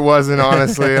 I wish it wasn't.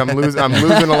 Honestly, I'm losing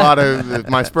a lot of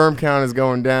my sperm count is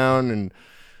going down, and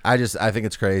I think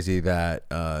it's crazy that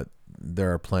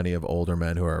there are plenty of older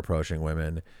men who are approaching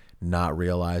women, not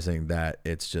realizing that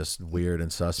it's just weird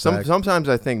and suspect. sometimes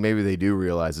I think maybe they do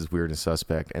realize it's weird and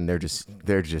suspect, and they're just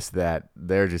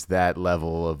that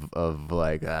level of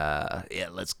like yeah,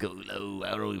 let's go low.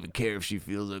 I don't even care if she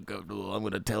feels uncomfortable. I'm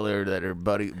gonna tell her that her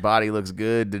body looks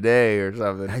good today or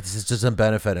something. It just doesn't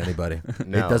benefit anybody.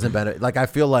 No. It doesn't benefit. Like, I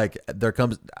feel like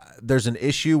there's an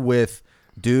issue with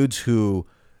dudes who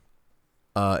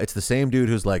it's the same dude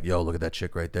who's like, yo, look at that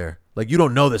chick right there. Like, you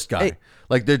don't know this guy. Hey.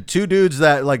 Like, the two dudes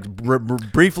that like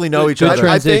briefly know each Good other.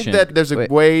 I think transition. that there's a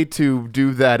Wait. way to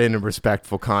do that in a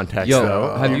respectful context. Yo,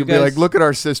 though. have You you could be like, guys- look at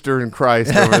our sister in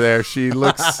Christ over there. She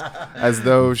looks as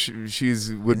though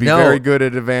she's would be No. very good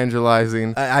at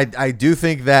evangelizing. I do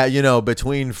think that, you know,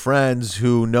 between friends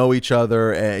who know each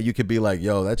other, you could be like,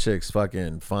 yo, that chick's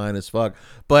fucking fine as fuck.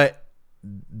 But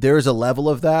there's a level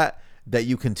of that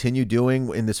you continue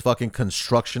doing in this fucking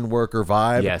construction worker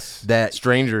vibe. Yes. That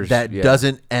Strangers, that yeah.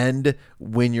 doesn't end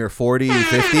when you're 40 and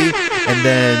 50, and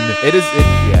then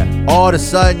Yeah. all of a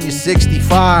sudden you're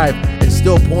 65 and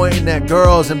still pointing at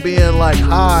girls and being like,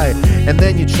 hi. And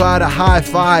then you try to high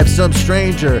five some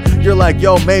stranger. You're like,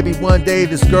 yo, maybe one day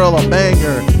this girl will bang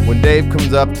her. When Dave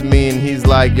comes up to me and he's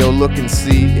like, yo, look and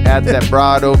see, at that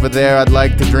broad over there, I'd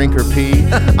like to drink her pee.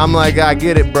 I'm like, I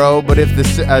get it, bro, but if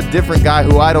a different guy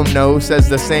who I don't know says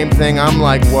the same thing, I'm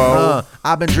like, whoa.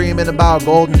 I've been dreaming about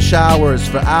golden showers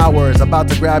for hours, about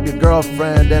to grab your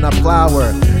girlfriend and I plow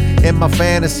her in my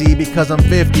fantasy because I'm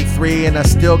 53 and I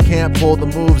still can't pull the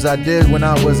moves I did when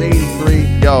I was 83.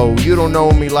 Yo, you don't know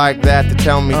me like that to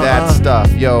tell me that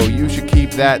stuff. Yo, you should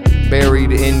keep that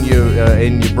buried in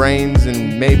your brains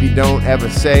and maybe don't ever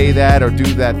say that or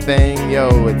do that thing.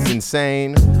 Yo, it's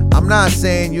insane. I'm not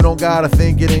saying you don't gotta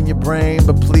think it in your brain,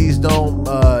 but please don't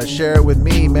share it with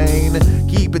me, man.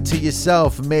 Keep it to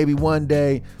yourself and maybe one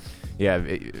day. Yeah,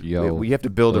 we have to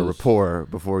build a rapport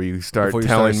before you start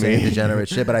telling me degenerate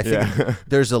shit. But I think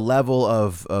there's a level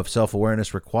of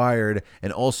self-awareness required,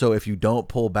 and also if you don't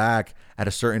pull back at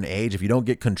a certain age, if you don't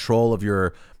get control of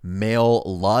your male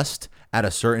lust at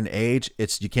a certain age,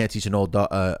 you can't teach an old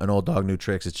dog new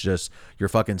tricks. It's just you're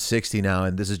fucking 60 now,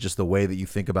 and this is just the way that you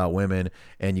think about women,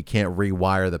 and you can't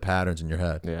rewire the patterns in your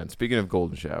head. Yeah. And speaking of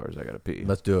golden showers, I gotta pee.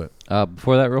 Let's do it.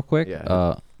 Before that, real quick,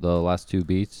 Yeah. the last two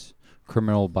beats.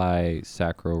 Criminal by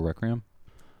Sacro Requiem.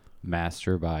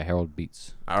 Master by Harold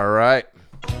Beats. All right.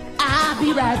 I'll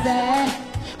be right back.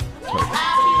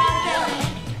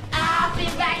 I'll be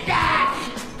right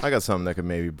back. I got something that could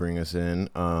maybe bring us in.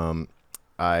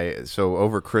 So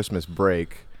over Christmas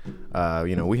break,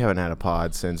 we haven't had a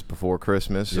pod since before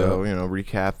Christmas. So,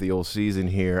 recap the old season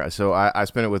here. So I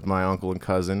spent it with my uncle and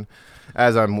cousin,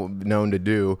 as I'm known to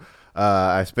do.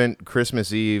 I spent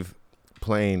Christmas Eve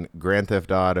playing Grand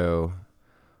Theft Auto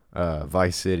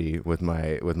Vice City with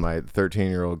my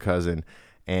 13-year-old cousin,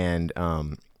 and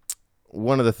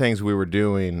one of the things we were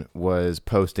doing was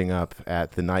posting up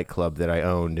at the nightclub that I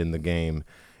owned in the game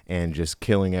and just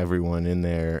killing everyone in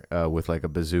there with like a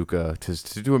bazooka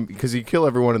to do, because you kill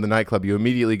everyone in the nightclub, you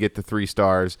immediately get the 3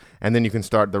 stars, and then you can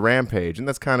start the rampage. And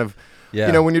that's kind of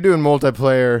when you're doing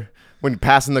multiplayer, when you're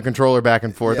passing the controller back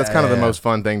and forth, that's kind of the most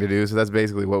fun thing to do. So that's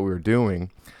basically what we were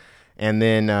doing. And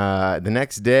then the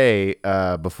next day,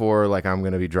 before I'm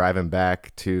going to be driving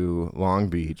back to Long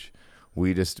Beach,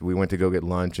 we went to go get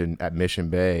lunch at Mission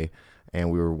Bay,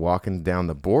 and we were walking down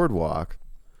the boardwalk,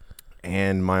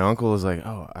 and my uncle was like,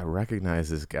 "Oh, I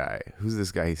recognize this guy. Who's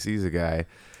this guy?" He sees a guy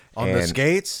on the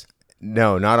skates.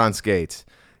 No, not on skates.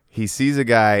 He sees a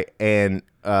guy, and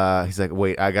he's like,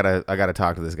 "Wait, I gotta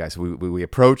talk to this guy." So we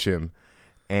approach him,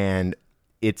 and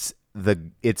it's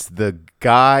the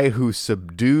guy who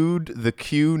subdued the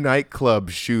Q nightclub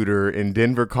shooter in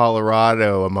Denver,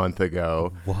 Colorado a month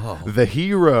ago. Whoa. The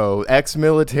hero,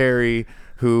 ex-military,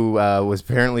 who was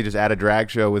apparently just at a drag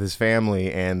show with his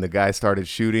family, and the guy started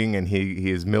shooting, and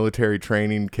his military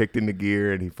training kicked into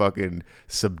gear, and he fucking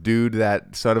subdued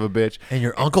that son of a bitch. And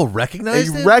your uncle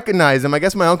recognized him? He recognized him. I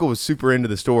guess my uncle was super into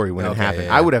the story when it happened.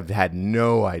 Yeah. I would have had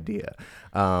no idea.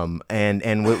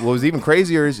 And what was even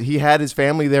crazier is he had his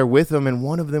family there with him, and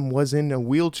one of them was in a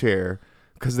wheelchair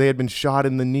because they had been shot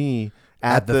in the knee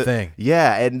at the thing.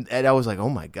 Yeah, and I was like, oh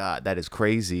my God, that is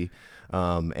crazy.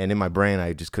 And in my brain,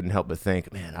 I just couldn't help but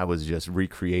think, man, I was just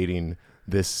recreating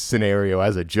this scenario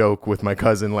as a joke with my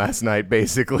cousin last night,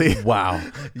 basically. Wow.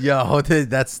 Yo,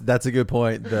 that's a good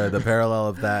point. The parallel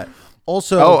of that.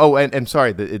 Also, and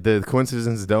sorry, the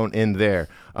coincidences don't end there.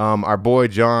 Our boy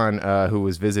John, who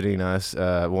was visiting us, he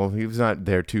was not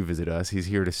there to visit us. He's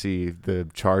here to see the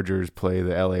Chargers play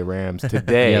the LA Rams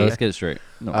today. Yeah, let's get it straight.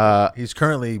 No. He's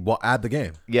currently at the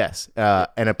game. Yes,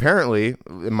 and apparently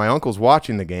my uncle's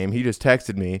watching the game. He just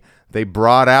texted me. They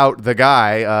brought out the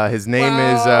guy. His name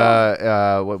is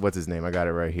what's his name? I got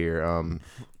it right here.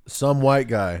 Some white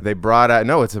guy. They brought out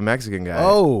it's a Mexican guy.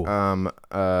 Oh,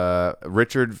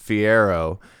 Richard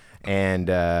Fierro, and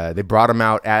they brought him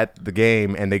out at the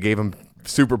game, and they gave him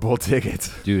Super Bowl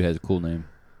tickets. Dude has a cool name.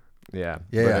 Yeah.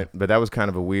 But that was kind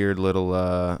of a weird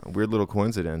little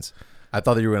coincidence. I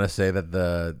thought that you were gonna say that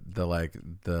the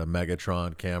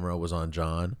Megatron camera was on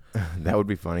John. That would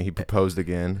be funny. He proposed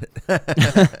again.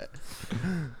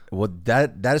 Well,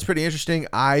 that is pretty interesting.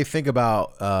 I think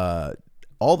about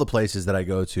all the places that I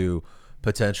go to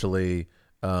potentially,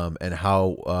 and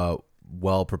how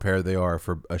well prepared they are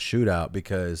for a shootout,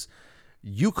 because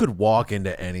you could walk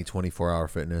into any 24-hour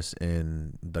fitness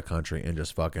in the country and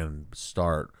just fucking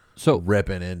start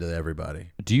ripping into everybody.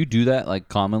 Do you do that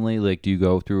commonly? Do you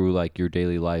go through your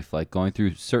daily life, going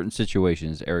through certain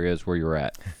situations, areas where you're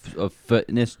at, a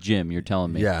fitness gym? You're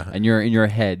telling me, yeah, and you're in your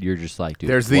head, you're just dude,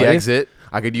 there's the exit.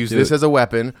 I could use this as a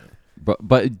weapon.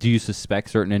 But do you suspect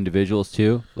certain individuals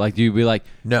too? Like, do you be like,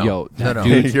 No. yo, that No.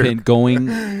 dude's been going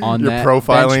on You're that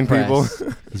profiling bench people?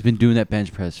 press. He's been doing that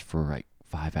bench press for like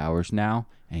 5 hours now,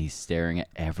 and he's staring at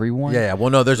everyone. Yeah.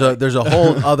 Well, no. There's a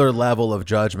whole other level of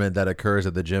judgment that occurs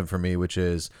at the gym for me, which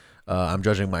is I'm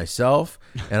judging myself,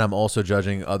 and I'm also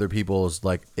judging other people's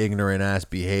like ignorant ass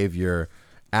behavior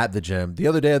at the gym. The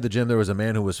other day at the gym, there was a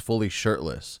man who was fully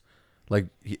shirtless, like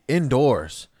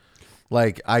indoors.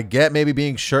 Like, I get maybe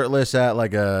being shirtless at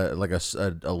like a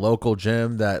local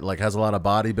gym that like has a lot of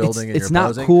bodybuilding and It's you're not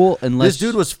posing. cool unless This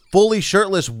dude was fully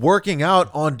shirtless working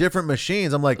out on different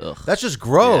machines. I'm like, that's just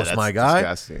gross, that's my guy.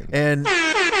 disgusting. And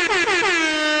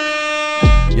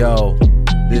yo,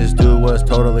 this dude was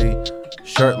totally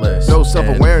shirtless. No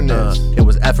self-awareness. And, it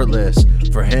was effortless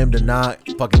for him to not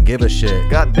fucking give a shit.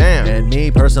 God damn. And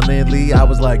me personally, I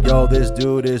was like, yo, this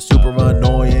dude is super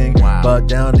annoying. Wow. But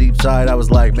down deep side, I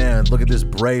was like, man, look at this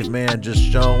brave man just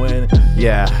showing.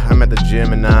 Yeah, I'm at the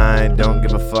gym and I don't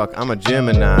give a fuck. I'm a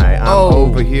Gemini. I'm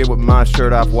over here with my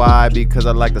shirt off. Why? Because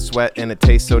I like the sweat and it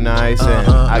tastes so nice. And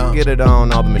I get it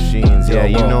on all the machines. Yeah,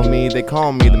 you know me. They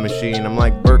call me the machine. I'm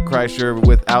like Bert Kreischer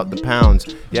without the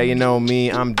pounds. Yeah, you know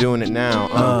me. I'm doing it now.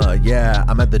 Yeah,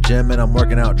 I'm at the gym and I'm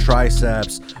working out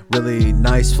triceps. Really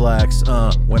nice flex,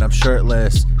 when I'm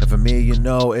shirtless. And for me, you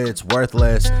know it's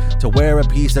worthless to wear a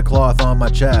piece of cloth on my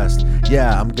chest.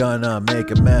 Yeah, I'm gonna make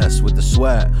a mess with the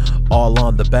sweat all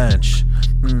on the bench.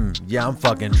 Yeah, I'm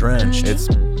fucking drenched. It's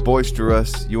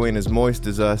boisterous. You ain't as moist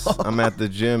as us. I'm at the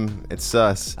gym. It's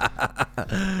sus.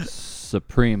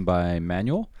 Supreme by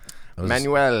Manuel.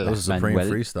 Manuel. That was a Supreme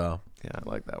Manuel. freestyle. Yeah, I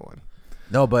like that one.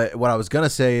 No, but what I was going to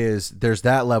say is there's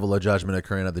that level of judgment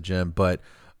occurring at the gym, but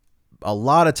a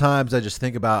lot of times I just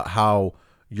think about how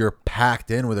you're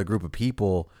packed in with a group of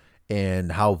people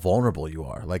and how vulnerable you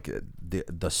are. Like the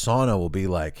sauna will be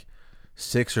like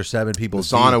 6 or 7 people The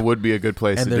sauna deep, would be a good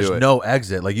place and to there's do it. no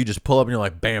exit. Like you just pull up and you're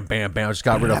like, bam, bam, bam. I just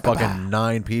got rid of fucking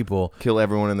 9 people. Kill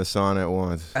everyone in the sauna at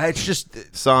once. It's just,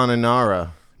 Sauna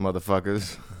Nara,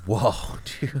 motherfuckers. whoa,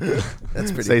 dude.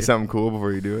 That's pretty Say good. something cool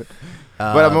before you do it.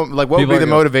 But I'm like, what would people be the are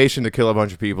gonna- motivation to kill a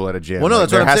bunch of people at a gym? Well, no, Like,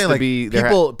 that's what there I'm has saying. to Like be-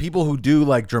 there people who do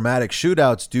like dramatic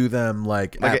shootouts do them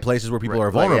like at it- places where people right,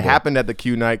 are vulnerable. Like it happened at the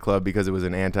Q nightclub because it was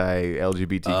an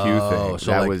anti-LGBTQ thing.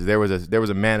 so That like- was there was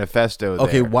a manifesto.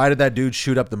 Okay, there. why did that dude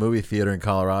shoot up the movie theater in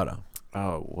Colorado?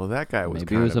 Oh well, that guy was.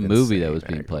 Maybe it kind was of a movie that insane, was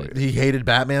being actually. played. He hated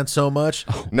Batman so much.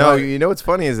 No, you know what's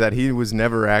funny is that he was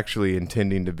never actually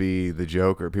intending to be the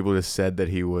Joker. People just said that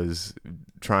he was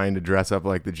trying to dress up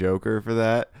like the Joker for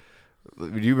that.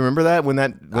 Do you remember that when I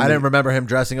didn't remember him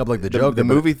dressing up like the Joker. The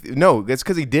but- movie? No, it's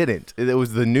because he didn't. It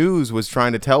was the news was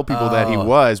trying to tell people that he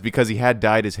was because he had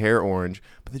dyed his hair orange.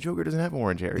 But the Joker doesn't have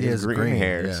orange hair. He has green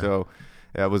hair. yeah. So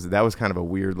that was kind of a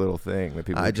weird little thing that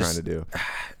people were trying to do.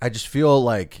 I just feel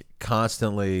like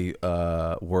constantly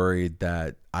worried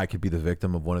that I could be the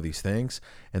victim of one of these things,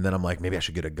 and then I'm like, maybe I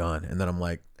should get a gun, and then I'm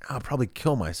like, I'll probably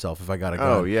kill myself if I got a gun.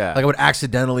 Oh, yeah. like I would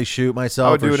accidentally shoot myself.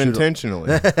 I would do or it shoot-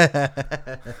 intentionally.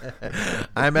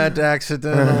 I meant to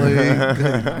accidentally.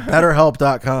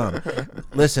 BetterHelp.com.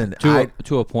 Listen,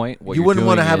 To a point, what you you're wouldn't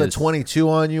want to doing have a is- 22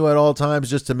 on you at all times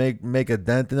just to make a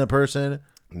dent in a person.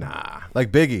 Nah,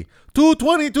 Like Biggie, 2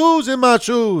 22s in my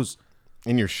shoes.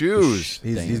 in your shoes.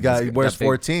 He Dang, wears big-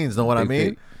 14s. Know what I big mean?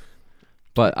 feet.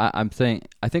 But I'm saying,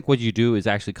 I think what you do is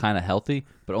actually kind of healthy,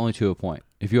 but only to a point.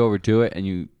 If you overdo it and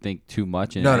you think too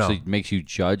much, and No, it no. actually makes you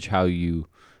judge how you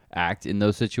act in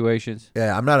those situations,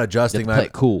 Yeah, I'm not you adjusting have to play my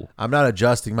it cool. I'm not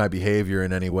adjusting my behavior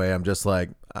in any way. I'm just like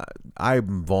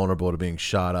I'm vulnerable to being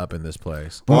shot up in this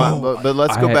place. But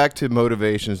let's I go had- back to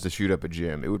motivations to shoot up a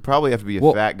gym. It would probably have to be a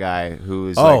Well- fat guy who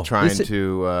is Oh, like trying this is-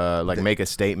 to make a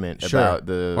statement about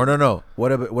the. Or no.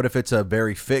 What if it's a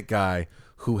very fit guy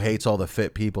who hates all the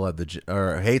fit people at the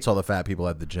or hates all the fat people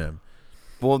at the gym?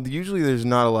 Well, usually there's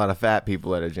not a lot of fat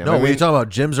people at a gym. No, what are you talking about?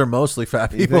 Gyms are mostly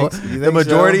fat You people. think- you The think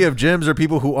majority so? of gyms are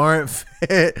people who aren't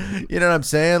fit. You know what I'm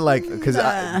saying? Like, Because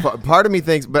part of me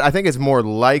thinks, but I think it's more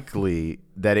likely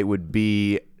that it would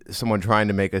be someone trying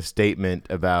to make a statement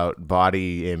about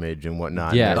body image and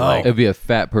whatnot. Yeah, And they're like, it'd be a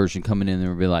fat person coming in there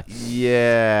and be like,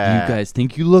 yeah. "You guys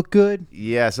think you look good?"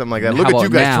 Yeah, something like that. And Look how at you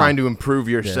about guys now? trying to improve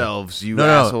yourselves, you No,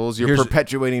 no, assholes. You're here's-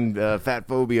 perpetuating fat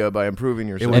phobia by improving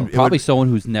yourself. And it probably would- someone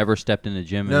who's never stepped in a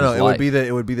gym. in no, his it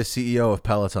life. would be the CEO of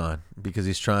Peloton because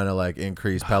he's trying to like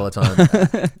increase Peloton.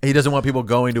 He doesn't want people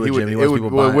going to a gym. He wants people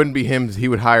it buying. wouldn't be him. He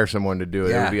would hire someone to do it.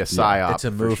 It Yeah. would be a psyop. It's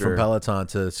a for move sure. from Peloton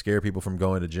to scare people from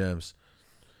going to gyms.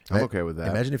 I'm okay with that.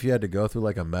 Imagine if you had to go through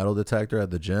like a metal detector at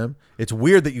the gym. It's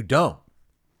weird that you don't.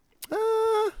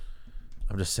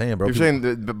 I'm just saying, bro. You're saying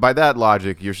that, by that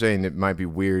logic, you're saying it might be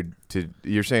weird to.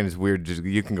 You're saying it's weird. Just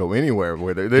you can go anywhere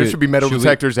where there should be metal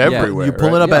detectors everywhere. You're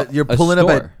pulling right? up at. You're pulling up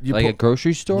at. Like a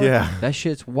grocery store. Yeah, that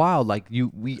shit's wild. Like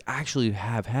we actually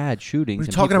have had shootings. What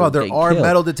are you talking about? There are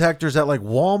metal detectors at like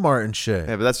Walmart and shit.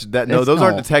 Yeah, but no, those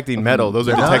aren't detecting metal. Those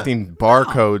are detecting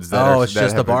barcodes. It's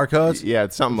just the barcodes. Yeah,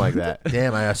 it's something like that.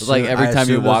 Damn, I assume. It's like every time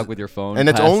you walk with your phone, and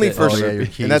it's only for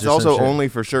and that's also only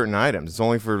for certain items. It's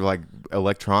only for like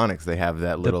electronics. They have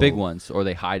that little big ones, or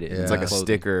they hide it. It's like a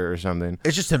sticker or something.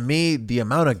 It's just, to me, the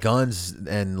amount of guns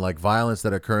and like violence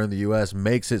that occur in the U.S.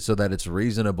 makes it so that it's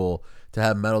reasonable to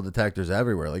have metal detectors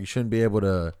everywhere. Like, you shouldn't be able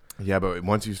to. Yeah, but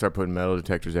once you start putting metal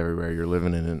detectors everywhere, you're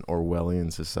living in an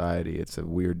Orwellian society. It's a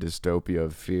weird dystopia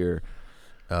of fear.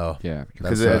 Oh, yeah,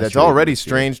 because that's already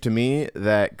strange to me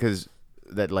that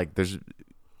like there's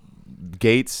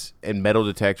gates and metal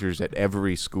detectors at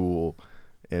every school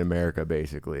in America,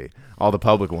 basically all the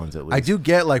public ones at least. I do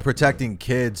get like protecting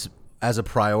kids as a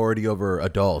priority over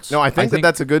adults. No, I think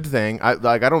that's a good thing.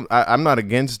 I'm not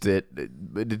against it.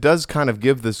 It does kind of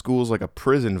give the schools like a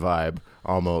prison vibe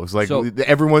almost. Like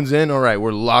everyone's in. All right,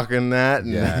 we're locking that.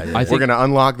 And we're gonna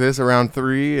unlock this around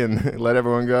 3 and let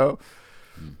everyone go.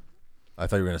 I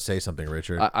thought you were gonna say something,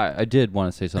 Richard. I did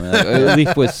want to say something. Like, at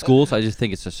least with schools, I just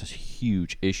think it's just a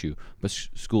huge issue. But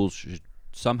schools should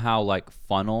somehow like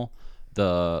funnel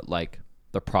the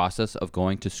process of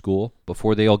going to school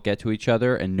before they all get to each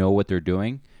other and know what they're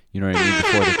doing. You know what I mean?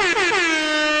 Before they.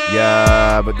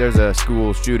 Yeah, but there's a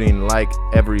school shooting like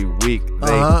every week.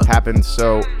 They happen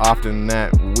so often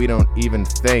that we don't even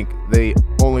think. The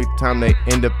only time they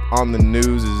end up on the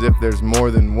news is if there's more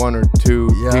than 1 or 2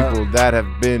 people that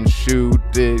have been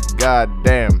shooted.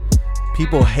 Goddamn.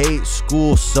 People hate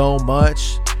school so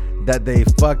much that they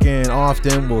fucking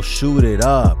often will shoot it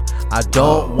up. I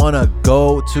don't want to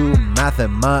go to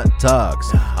mathematics.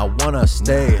 I want to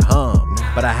stay home.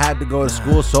 But I had to go to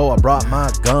school, so I brought my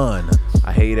gun.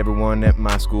 I hate everyone at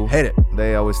my school. Hate it.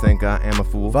 They always think I am a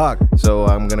fool. Fuck. So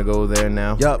I'm going to go there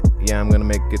now. Yup. Yeah, I'm going to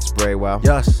make it spray wow.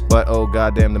 Yes. But oh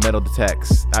goddamn, the metal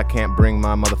detects. I can't bring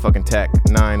my motherfucking Tech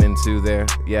 9 into there.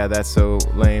 Yeah, that's so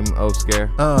lame. Oh,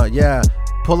 scare. Yeah.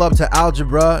 Pull up to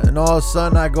algebra, and all of a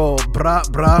sudden I go,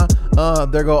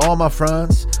 brah. There go all my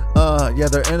friends. Yeah,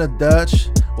 they're in a Dutch.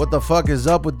 What the fuck is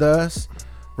up with us?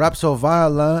 Rap so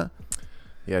violent.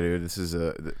 Yeah, dude, this is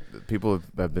people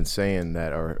have been saying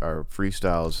that our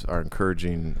freestyles are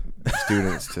encouraging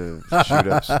students to shoot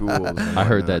up schools. I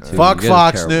heard that too. Fuck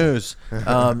Fox News.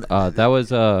 That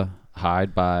was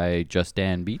Hide by Just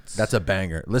Dan Beats. That's a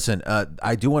banger. Listen,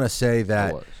 I do want to say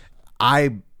that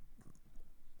I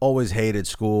always hated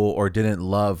school or didn't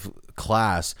love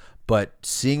class, but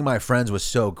seeing my friends was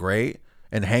so great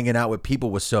and hanging out with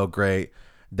people was so great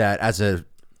that as a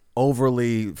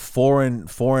overly foreign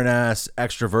ass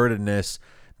extrovertedness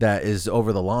that is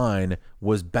over the line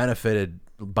was benefited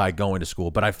by going to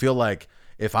school. But I feel like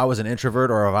if I was an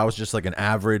introvert or if I was just like an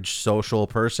average social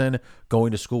person,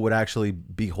 going to school would actually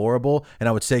be horrible. And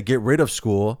I would say get rid of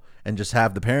school and just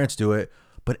have the parents do it.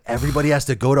 But everybody has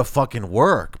to go to fucking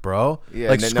work, bro. Yeah,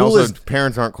 like and school also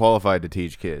parents aren't qualified to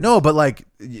teach kids. No, but like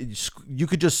you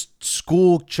could just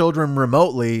school children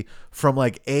remotely from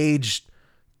like age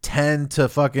 10 to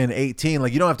fucking 18.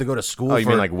 Like you don't have to go to school. Oh, you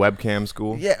mean like webcam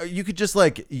school? Yeah, you could just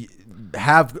like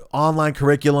have online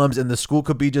curriculums and the school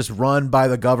could be just run by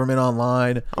the government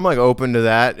online. I'm like open to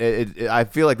that. I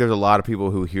feel like there's a lot of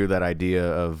people who hear that idea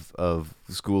of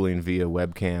schooling via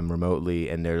webcam remotely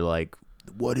and they're like,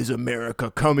 what is America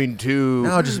coming to?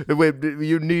 No, just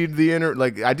you need the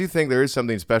like. I do think there is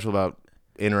something special about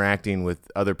interacting with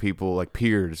other people, like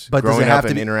peers. But growing up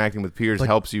and interacting with peers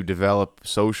helps you develop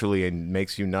socially and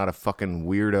makes you not a fucking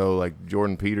weirdo like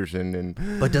Jordan Peterson.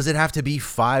 But does it have to be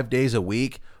 5 days a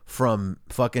week from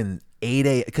fucking 8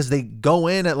 a.m.? Because they go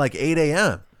in at like 8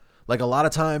 a.m. Like a lot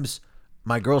of times,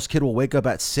 my girl's kid will wake up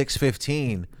at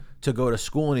 6:15 to go to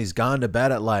school, and he's gone to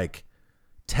bed at like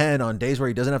 10 on days where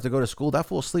he doesn't have to go to school. That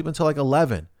fool's sleep until like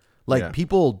 11. Like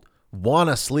people want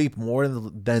to sleep more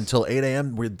than till 8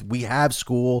 a.m. We have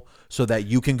school so that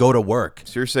you can go to work.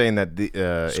 So you're saying that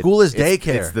the school is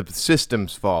daycare. It's the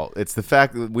system's fault. It's the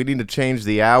fact that we need to change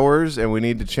the hours and we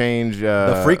need to change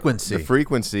the frequency. The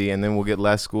frequency, and then we'll get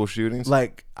less school shootings.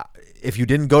 Like if you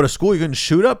didn't go to school, you couldn't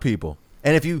shoot up people.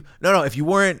 And if you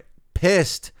weren't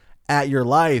pissed at your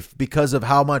life because of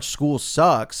how much school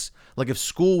sucks, Like if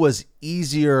school was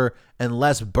easier and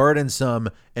less burdensome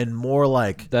and more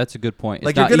like That's a good point. It's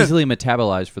Like, not you're gonna- easily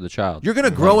metabolized for the child. you're gonna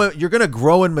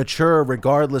grow and mature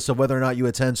regardless of whether or not you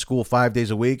attend school 5 days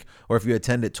a week or if you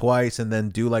attend it twice and then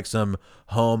do like some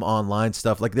home online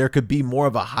stuff. Like there could be more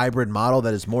of a hybrid model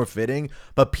that is more fitting,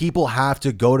 but people have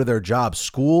to go to their jobs.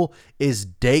 School is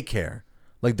daycare.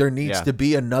 Like there needs Yeah. to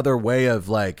be another way of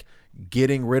like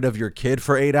getting rid of your kid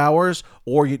for 8 hours,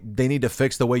 or they need to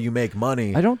fix the way you make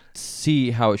money. I don't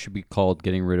see how it should be called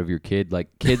getting rid of your kid. Like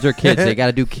kids are kids. They got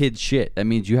to do kid shit. That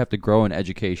means you have to grow in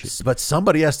education. But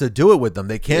somebody has to do it with them.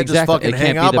 They can't just fucking It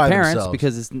hang can't out be the by parents themselves.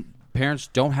 because parents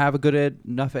don't have a good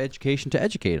enough education to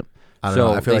educate them. I don't So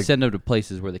know. I feel they like- send them to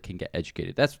places where they can get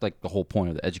educated. That's like the whole point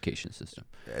of the education system.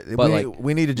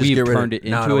 we need to just we've get rid turned of it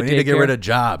into no, a we need to get daycare. rid of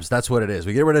jobs. That's what it is.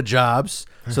 We get rid of jobs.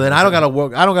 So then I don't gotta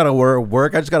work. I don't gotta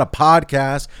work. I just got a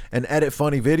podcast and edit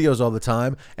funny videos all the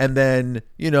time. And then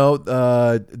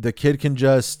the kid can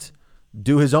just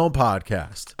do his own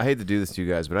podcast. I hate to do this to you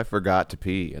guys, but I forgot to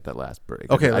pee at that last break.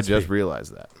 Okay, I let's just pee.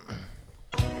 realized that.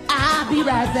 I'll be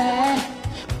right back.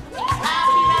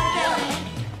 I'll be right back.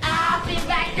 I'll be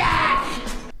right back.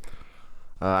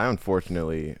 I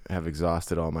unfortunately have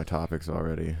exhausted all my topics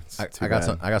already. It's too I got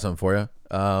bad. I got something for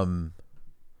you.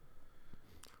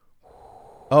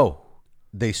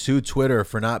 They sued Twitter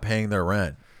for not paying their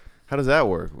rent. How does that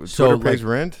work? So, Twitter pays like,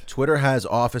 rent? Twitter has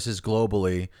offices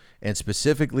globally, and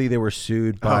specifically they were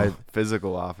sued by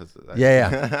Physical offices.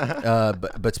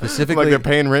 but specifically Like they're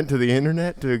paying rent to the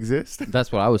internet to exist?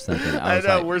 That's what I was thinking. I was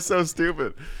like, we're so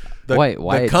stupid. why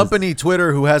the it company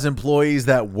Twitter, who has employees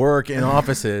that work in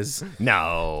offices,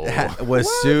 No. was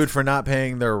sued for not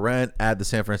paying their rent at the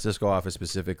San Francisco office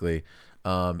specifically.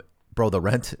 Bro, the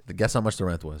rent. Guess how much the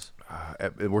rent was?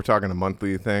 We're talking a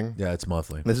monthly thing. Yeah, it's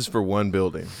monthly. This is for one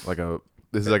building.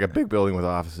 This is like a big building with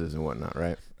offices and whatnot,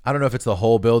 right? I don't know if it's the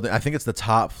whole building. I think it's the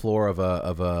top floor of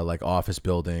a like office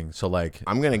building. So like,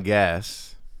 I'm gonna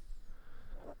guess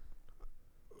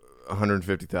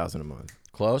 $150,000 a month.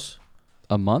 close.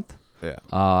 a month. Yeah.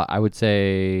 I would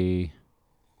say.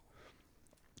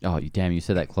 Oh, damn! You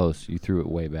said that close. You threw it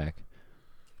way back.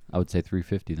 I would say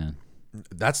 350 then.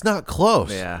 That's not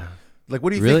close. Yeah. Like,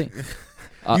 what do you Really? think?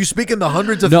 You speak in the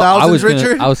hundreds of No, thousands,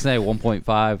 Richard? I was saying 1.5.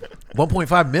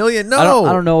 1.5 million? No.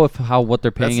 I don't know what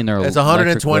they're paying in their. It's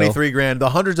electric bill. 123 grand. The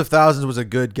hundreds of thousands was a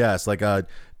good guess. Like,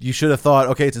 you should have thought,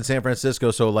 okay, it's in San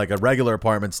Francisco, so like a regular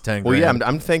apartment's 10 Well, grand. yeah,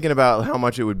 I'm thinking about how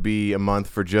much it would be a month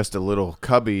for just a little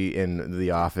cubby in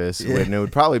the office, and it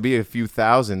would probably be a few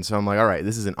thousand. So I'm like, all right,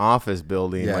 this is an office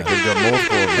building. Yeah. Like they've got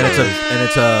multiple of and those.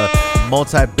 it's a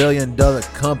multi-billion-dollar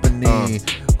company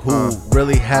who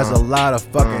really has a lot of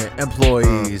fucking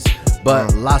employees,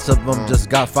 but lots of them just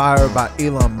got fired by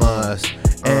Elon Musk,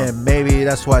 and maybe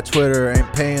that's why Twitter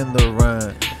ain't paying the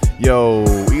rent. Yo,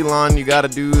 Elon, you gotta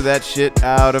do that shit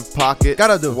out of pocket.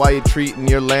 Gotta do. Why you treating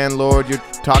your landlord? You're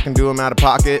talking to him out of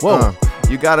pocket. Whoa.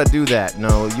 You gotta do that.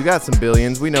 No, you got some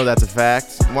billions. We know that's a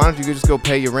fact. Why don't you just go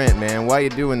pay your rent, man? Why you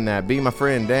doing that? Be my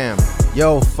friend, damn.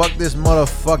 Yo, fuck this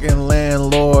motherfucking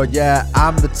landlord. Yeah,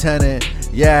 I'm the tenant.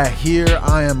 Yeah, here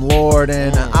I am Lord,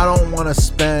 and I don't want to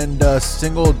spend a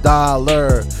single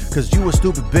dollar, cause you a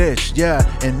stupid bitch. Yeah,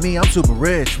 and me, I'm super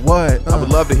rich. What? I would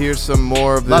love to hear some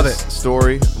more of Love this it.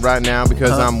 story right now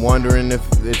because I'm wondering if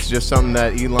it's just something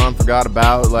that Elon forgot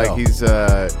about. Like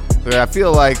No. I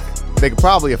feel like they could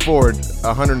probably afford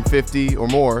 150 or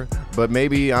more, but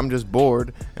maybe I'm just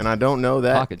bored and I don't know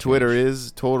that Pocket Twitter change.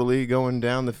 is totally going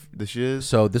down the shiz.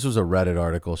 So this was a Reddit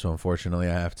article, so unfortunately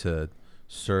I have to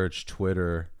search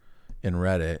Twitter in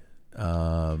Reddit.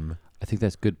 I think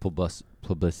that's good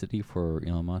publicity for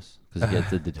Elon Musk because he gets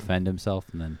to defend himself,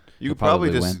 and then You he'll could probably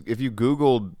win. just, if you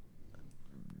Googled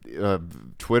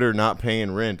Twitter not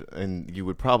paying rent, and you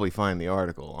would probably find the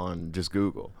article on just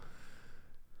Google.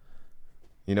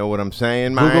 You know what I'm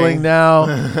saying, man? Googling now.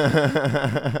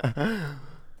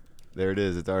 There it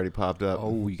is. It's already popped up.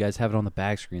 Oh, you guys have it on the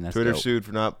back screen. That's Twitter dope. sued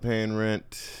for not paying rent.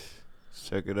 Let's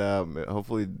check it out.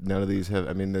 Hopefully none of these have.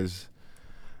 I mean, there's.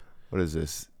 What is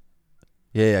this?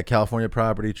 Yeah, California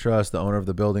Property Trust, the owner of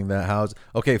the building that housed.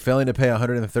 Okay, failing to pay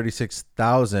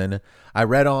 $136,000. I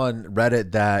read on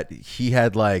Reddit that he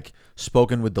had like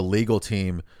spoken with the legal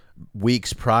team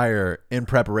weeks prior in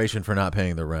preparation for not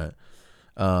paying the rent.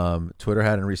 Twitter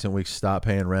had in recent weeks stopped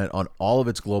paying rent on all of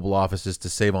its global offices to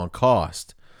save on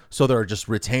cost. So they're just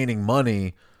retaining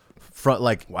money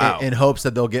in hopes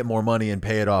that they'll get more money and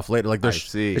pay it off later. Like I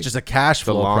see. It's just a cash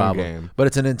flow long problem, game. but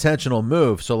it's an intentional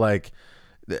move. So like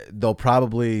they'll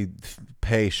probably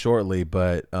pay shortly,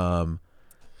 but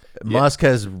Musk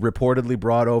has reportedly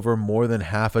brought over more than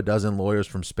half a dozen lawyers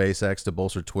from SpaceX to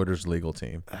bolster Twitter's legal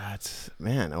team.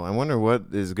 Man, I wonder what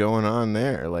is going on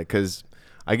there. Like, because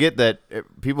I get that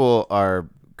people are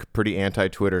pretty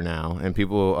anti-Twitter now, and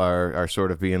people are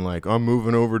sort of being like, I'm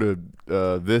moving over to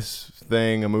this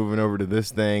thing, I'm moving over to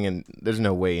this thing, and there's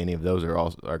no way any of those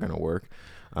are going to work.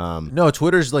 No,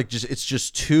 Twitter's like it's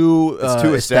just too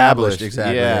established.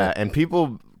 Exactly. Yeah, and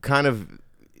people kind of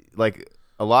like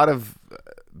a lot of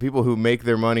people who make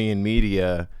their money in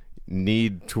media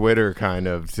need Twitter kind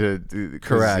of to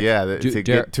correct. Yeah,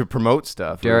 to promote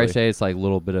stuff. Dare I say it's like a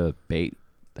little bit of bait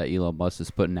that Elon Musk is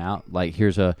putting out? Like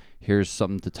here's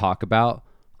something to talk about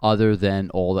other than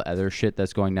all the other shit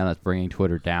that's going down that's bringing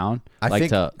Twitter down. I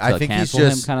think he's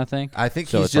him kind of thing. I think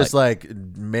he's just like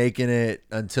making it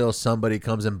until somebody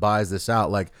comes and buys this out.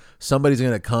 Like somebody's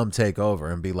going to come take over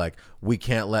and be like, we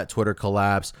can't let Twitter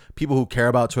collapse. People who care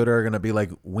about Twitter are going to be like,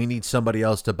 we need somebody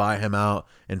else to buy him out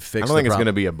and fix. I don't think it's going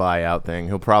to be a buyout thing.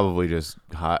 He'll probably just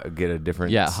get a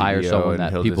different hire CEO someone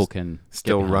that people can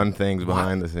still run things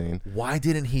behind the scene. Why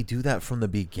didn't he do that from the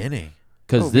beginning?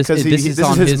 Because this is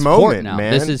on his moment, court now.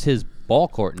 Man. This is his ball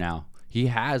court now. He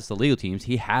has the legal teams.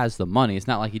 He has the money. It's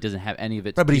not like he doesn't have any of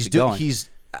it. Right, but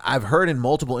I've heard in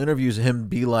multiple interviews him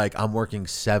be like, "I'm working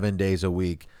 7 days a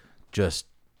week, just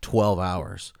 12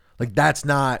 hours." Like that's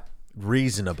not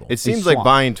reasonable. It seems like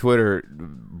buying Twitter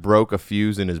broke a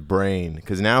fuse in his brain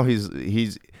because now he's.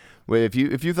 If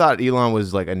you thought Elon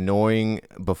was like annoying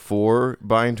before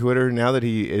buying Twitter, now that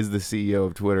he is the CEO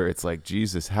of Twitter, it's like,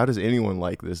 Jesus, how does anyone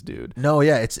like this dude? No,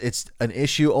 yeah, it's an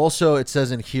issue. Also, it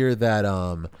says in here that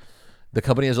the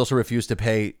company has also refused to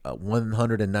pay a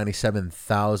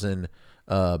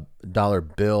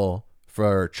 $197,000 bill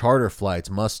for charter flights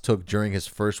Musk took during his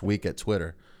first week at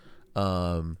Twitter.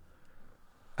 I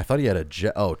thought he had a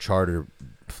jet. Oh, charter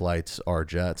flights are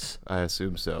jets. I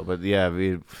assume so, but yeah,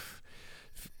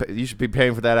 you should be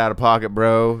paying for that out of pocket,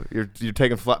 bro. You're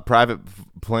taking private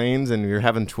planes and you're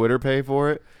having Twitter pay for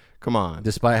it. Come on.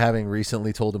 Despite having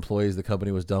recently told employees the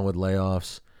company was done with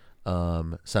layoffs,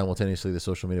 simultaneously the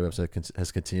social media website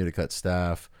has continued to cut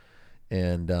staff.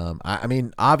 And I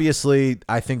mean, obviously,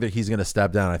 I think that he's going to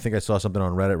step down. I think I saw something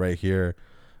on Reddit right here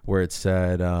where it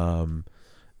said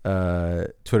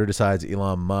Twitter decides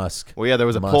Elon Musk. Well, yeah, there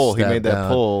was a poll. He made that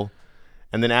poll.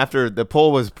 And then after the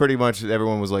poll was pretty much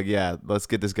everyone was like, yeah, let's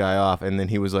get this guy off. And then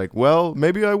he was like, well,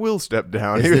 maybe I will step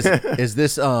down. Is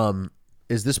this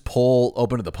poll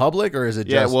open to the public or is it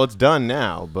just... Yeah, well, it's done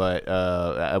now. But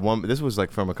this was like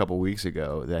from a couple weeks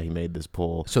ago that he made this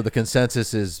poll. So the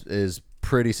consensus is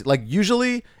pretty... Like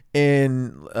usually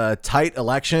in tight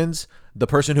elections, the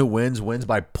person who wins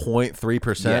by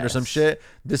 0.3% or some shit.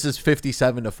 This is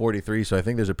 57-43. So I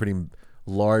think there's a pretty...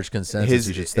 large consensus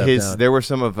he should step down. There were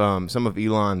some of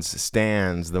Elon's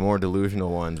stands, the more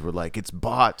delusional ones, were like, it's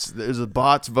bots. There's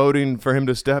bots voting for him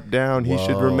to step down. He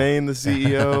should remain the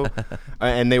CEO.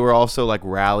 And they were also like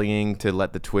rallying to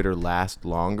let the Twitter last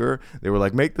longer. They were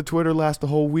like, make the Twitter last a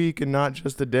whole week and not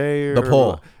just a day. The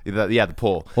poll. The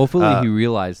poll. Hopefully he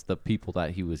realized the people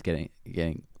that he was getting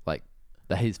like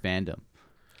his fandom.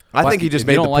 I think he just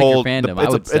made the poll.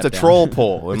 It's a troll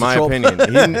poll, in my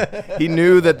opinion. He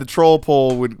knew that the troll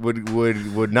poll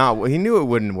would not. He knew it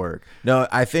wouldn't work. No,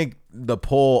 I think the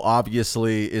poll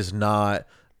obviously is not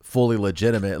fully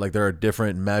legitimate. Like there are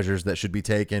different measures that should be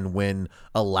taken when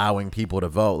allowing people to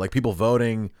vote. Like people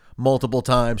voting multiple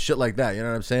times, shit like that. You know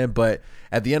what I'm saying? But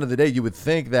at the end of the day, you would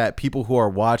think that people who are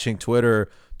watching Twitter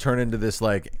turn into this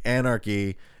like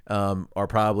anarchy. Are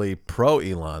probably pro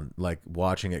Elon, like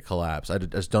watching it collapse. I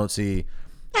just don't see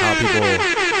how people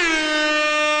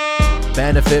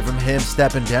benefit from him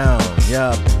stepping down.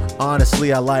 Yeah,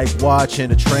 honestly, I like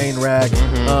watching a train wreck.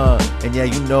 And yeah,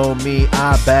 you know me,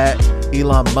 I bet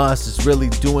Elon Musk is really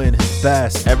doing his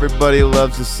best. Everybody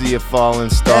loves to see a falling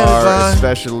star,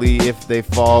 especially if they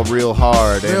fall real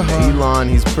hard. Elon,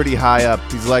 he's pretty high up.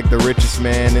 He's like the richest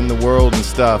man in the world and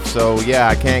stuff. So yeah,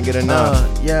 I can't get enough.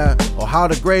 Or how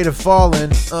the great have fallen.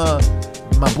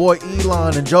 My boy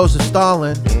Elon and Joseph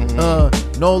Stalin.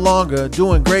 No longer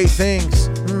doing great things.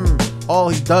 All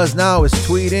he does now is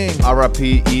tweeting.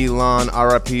 R.I.P. Elon,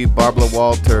 R.I.P. Barbara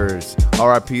Walters,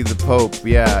 R.I.P. the Pope.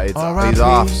 Yeah, he's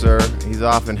off, sir. He's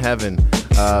off in heaven.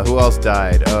 Who else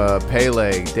died?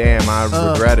 Pele. Damn,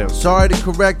 I regret him. Sorry to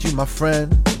correct you, my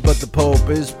friend, but the Pope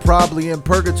is probably in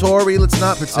purgatory. Let's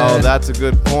not pretend. Oh, that's a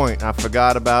good point. I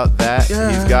forgot about that. Yeah.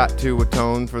 He's got to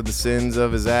atone for the sins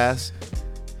of his ass.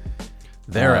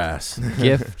 Their ass.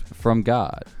 Gift from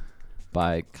God.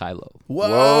 By Kylo.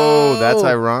 Whoa, that's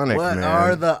ironic, what man. What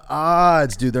are the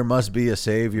odds? Dude, there must be a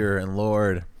savior and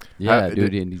Lord. Yeah,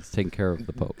 dude, and he's taking care of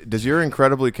the Pope. Does your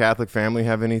incredibly Catholic family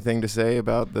have anything to say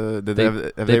about the?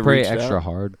 They pray extra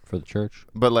hard for the church.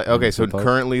 But like, okay, so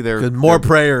currently they're more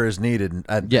prayer is needed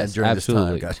yes, during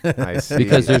absolutely. this time. I see.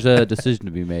 Because there's a decision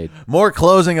to be made. More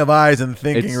closing of eyes and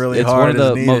thinking really hard is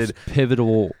needed. It's one of the most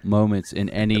pivotal moments in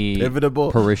any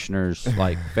Pivotal? parishioner's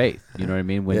like faith. You know what I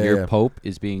mean? When your Pope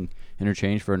is being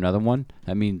interchanged for another one,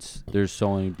 that means there's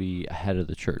someone to be ahead of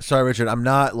the church. Sorry, Richard. I'm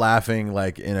not laughing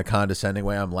like in a condescending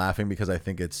way. I'm laughing because I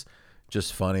think it's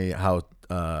just funny how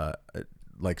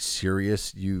like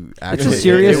serious you actually. It's a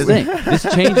serious thing.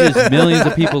 This changes millions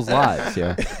of people's lives.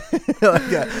 Yeah.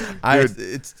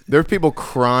 There are people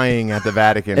crying at the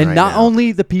Vatican, and right not now.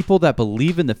 only the people that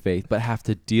believe in the faith, but have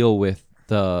to deal with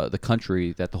the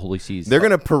country that the Holy See. They're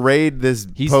gonna parade this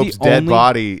Pope's dead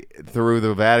body through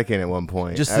the Vatican at one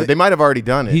point. They might have already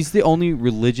done it. He's the only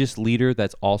religious leader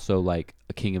that's also like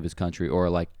a king of his country, or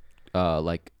like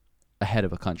a head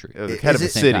of a country, head of a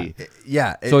city.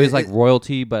 Yeah. So he's like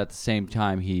royalty, but at the same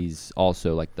time, he's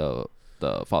also like the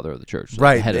father of the church,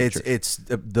 right? The head of the church. It's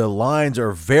the lines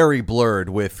are very blurred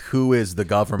with who is the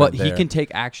government. But he can take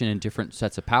action in different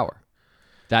sets of power.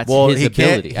 That's his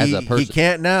ability as a person. He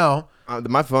can't now.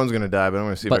 My phone's gonna die, but I'm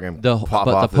gonna see if I can pop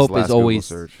but off the Pope this last is always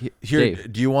Google search. Here,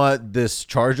 Dave, do you want this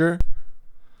charger?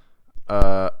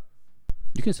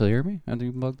 you can still hear me? I think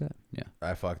you can plug that. Yeah,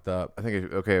 I fucked up. I think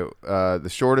the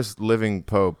shortest living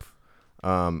Pope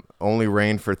only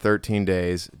reigned for 13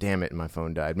 days. Damn it, my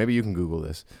phone died. Maybe you can Google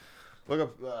this. Look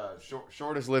up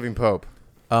shortest living Pope.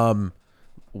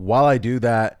 While I do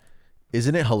that,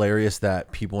 isn't it hilarious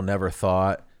that people never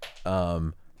thought,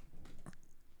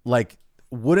 like,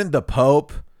 wouldn't the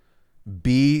Pope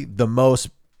be the most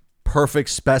perfect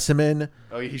specimen?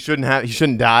 Oh, he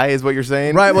shouldn't die, is what you're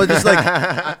saying? Right. Well, just like,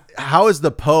 how is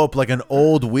the Pope like an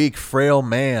old, weak, frail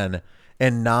man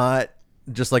and not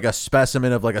just like a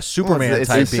specimen of like a Superman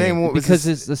type being? Because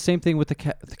it's the same thing with the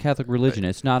Catholic religion.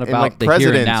 It's not about the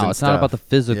here and now. It's not about the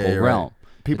physical realm.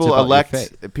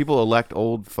 Right. People elect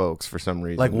old folks for some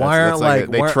reason. Like, why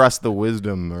aren't they trust the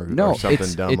wisdom or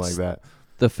something dumb like that?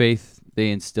 The faith they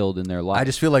instilled in their life. I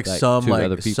just feel like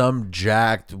some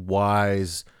jacked,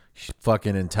 wise,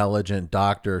 fucking intelligent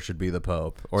doctor should be the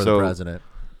Pope or the president.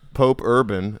 Pope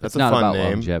Urban. That's a fun name. It's not about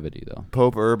longevity, though.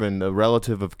 Pope Urban, the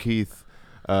relative of Keith,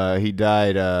 he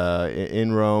died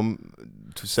in Rome,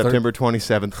 September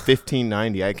 27th,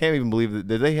 1590. I can't even believe that.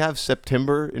 Did they have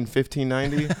September in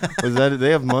 1590? Did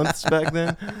they have months back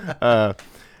then?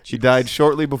 She died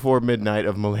shortly before midnight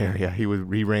of malaria. He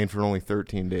reigned for only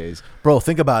 13 days. Bro,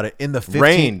 think about it. In the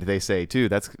reigned, they say too.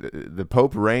 That's the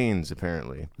Pope reigns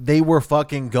apparently. They were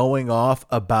fucking going off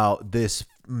about this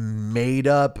made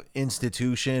up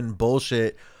institution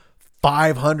bullshit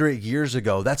 500 years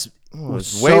ago. That's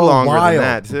way longer than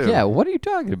that too. Yeah, what are you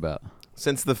talking about?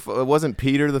 Since wasn't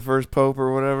Peter the first Pope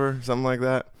or whatever, something like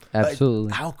that.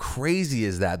 Absolutely. Like, how crazy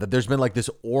is that there's been like this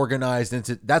organized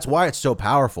that's why it's so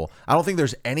powerful. I don't think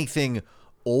there's anything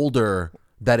older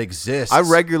that exists. I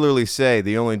regularly say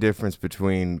the only difference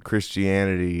between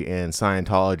Christianity and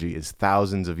Scientology is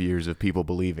thousands of years of people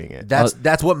believing it.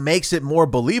 That's what makes it more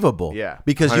believable. Yeah,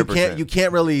 because 100%. you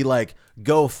can't really like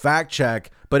go fact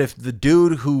check. But if the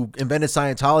dude who invented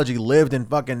Scientology lived in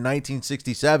fucking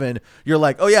 1967, you're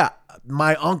like, oh yeah,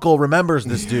 my uncle remembers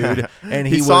this dude, and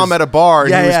he saw him at a bar,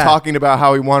 and he was talking about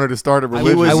how he wanted to start a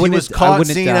religion. He was caught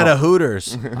seen at a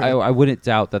Hooters. I wouldn't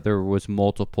doubt that there was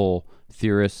multiple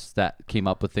theorists that came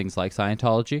up with things like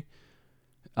Scientology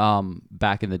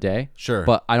back in the day. Sure.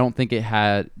 But I don't think it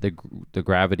had the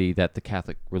gravity that the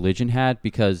Catholic religion had,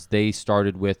 because they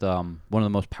started with one of the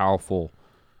most powerful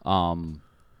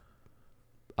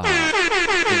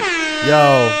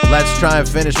Yo, let's try and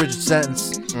finish Richard's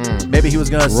sentence. Maybe he was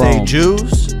gonna say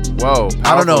Jews. Whoa,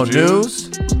 I don't know, Jews.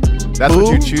 That's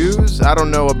what you choose? I don't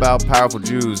know about powerful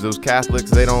Jews. Those Catholics,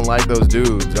 they don't like those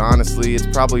dudes. Honestly, it's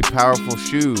probably powerful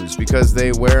shoes because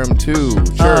they wear them too.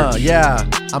 Church. Yeah,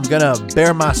 I'm gonna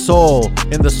bare my soul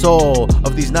in the soul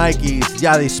of these Nikes.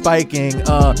 Yeah, they spiking,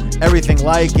 everything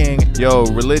liking. Yo,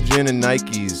 religion and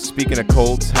Nikes. Speaking of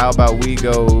cults, how about we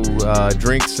go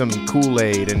drink some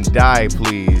Kool-Aid and die,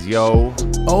 please, yo?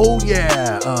 Oh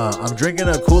yeah, I'm drinking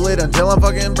a Kool-Aid until I'm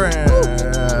fucking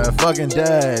fucking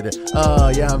dead.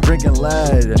 Yeah, I'm drinking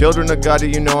lead. Children of God,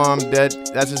 you know I'm dead.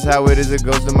 That's just how it is, it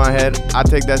goes to my head. I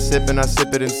take that sip and I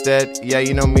sip it instead. Yeah,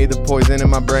 you know me, the poison in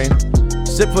my brain.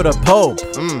 Sip for the Pope.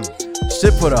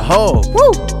 Sip for the hoe.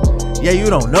 Woo! Yeah, you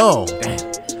don't know. Damn.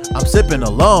 I'm sipping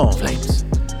alone. Flames.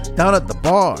 Down at the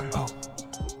bar.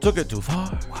 Took it too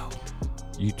far.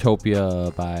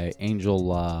 Utopia by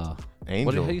Angel.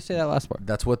 Angel. How do you say that last part?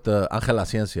 That's what the Ángel La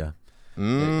Ciencia.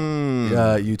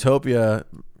 Mm. Utopia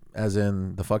as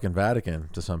in the fucking Vatican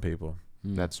to some people.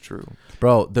 That's true.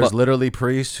 Bro, there's literally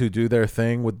priests who do their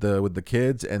thing with the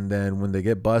kids, and then when they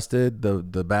get busted,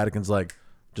 the Vatican's like,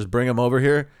 just bring them over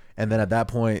here, and then at that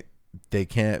point they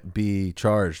can't be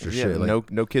charged or shit.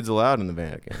 Like, no kids allowed in the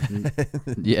Vatican.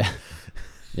 Yeah,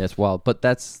 it's wild. But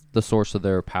that's the source of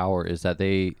their power, is that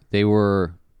they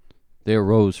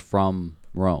arose from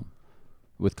Rome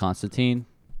with Constantine.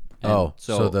 And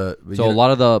so a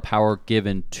lot of the power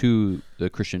given to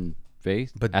the Christian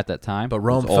faith at that time, but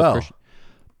Rome fell.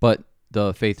 But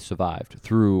the faith survived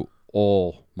through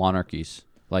all monarchies,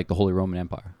 like the Holy Roman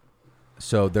Empire.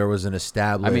 So there was an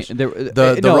established. I mean,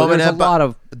 the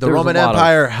Roman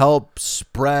Empire helped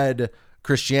spread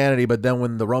Christianity, but then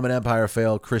when the Roman Empire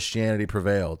failed, Christianity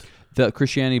prevailed. The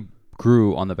Christianity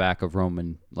grew on the back of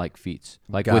Roman feats,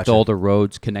 with Gotcha. all the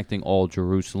roads connecting all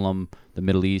Jerusalem, the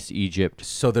Middle East, Egypt.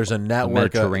 So there's a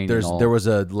network. There was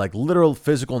a literal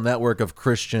physical network of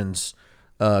Christians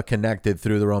connected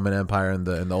through the Roman Empire and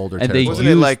the older territories. Wasn't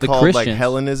it called like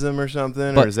Hellenism or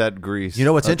something, or is that Greece? You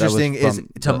know what's interesting is,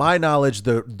 to my knowledge,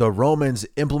 the Romans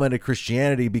implemented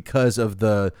Christianity because of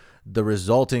the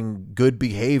resulting good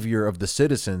behavior of the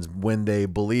citizens when they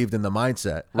believed in the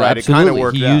mindset. Right, Absolutely. it kind of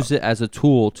worked He out. used it as a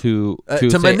tool to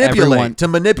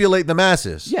manipulate the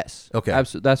masses. Yes. Okay.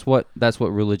 That's what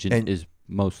religion is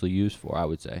mostly used for, I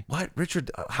would say. What,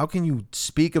 Richard? How can you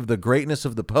speak of the greatness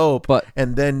of the Pope But-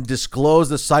 and then disclose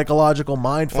the psychological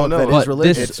mindfuck that is But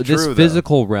religion? this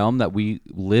physical realm that we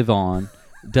live on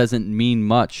doesn't mean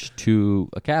much to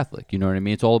a Catholic. You know what I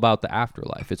mean? It's all about the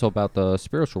afterlife. It's all about the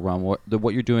spiritual realm,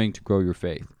 what you're doing to grow your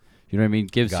faith. You know what I mean?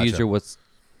 Give Gotcha. Caesar what's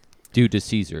due to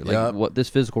Caesar. What this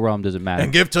physical realm doesn't matter.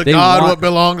 And give to God what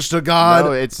belongs to God.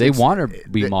 No, They want to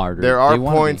be martyred. There are They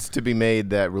wanna points to be made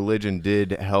that religion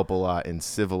did help a lot in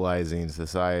civilizing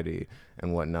society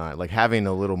and whatnot. Like having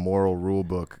a little moral rule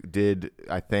book did,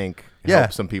 I think,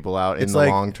 help some people out in the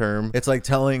long term. It's like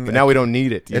telling. But now we don't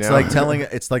need it. It's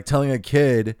like telling a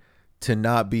kid to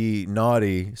not be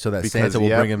naughty so that Santa will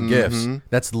bring him gifts.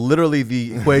 That's literally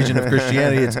the equation of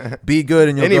Christianity. It's be good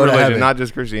and you'll any go to religion, heaven. not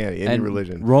just Christianity. Any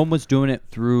religion. Rome was doing it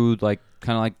through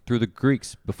through the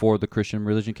Greeks before the Christian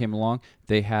religion came along.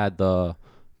 They had the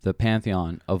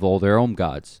pantheon of all their own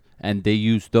gods, and they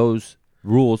used those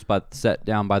rules set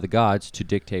down by the gods to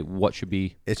dictate what should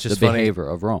be the behavior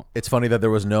of Rome. It's funny that there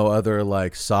was no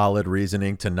other solid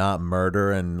reasoning to not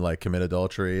murder and commit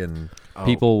adultery, and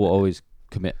people will always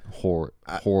commit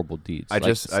horrible deeds.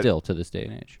 Still to this day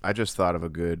and age. I just thought of a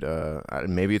good.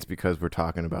 Maybe it's because we're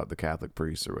talking about the Catholic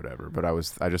priests or whatever. But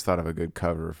I just thought of a good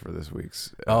cover for this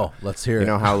week's. Let's hear it. You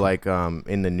know how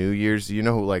in the New Year's,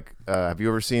 have you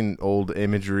ever seen old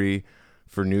imagery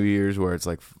for New Year's where it's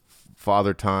like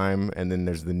Father Time, and then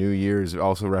there's the New Year's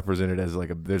also represented as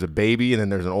there's a baby and then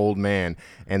there's an old man,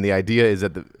 and the idea is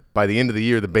that by the end of the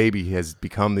year the baby has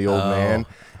become the old man.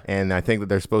 And I think that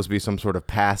there's supposed to be some sort of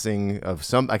passing of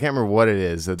I can't remember what it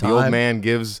is. That the old man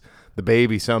gives the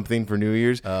baby something for New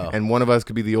Year's, and one of us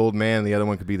could be the old man, and the other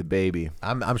one could be the baby.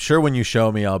 I'm sure when you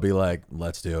show me, I'll be like,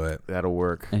 let's do it. That'll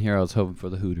work. And here I was hoping for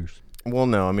the Hooters. Well,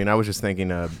 no, I mean, I was just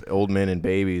thinking of old men and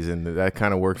babies, and that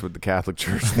kind of works with the Catholic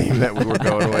Church theme that we were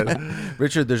going with.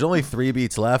 Richard, there's only 3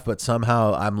 beats left, but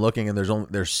somehow I'm looking and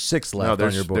there's 6 left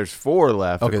on your board. There's 4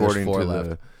 left. Okay, according there's 4 to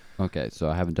left. Okay, so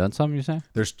I haven't done something, you're saying?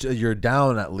 You're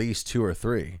down at least 2 or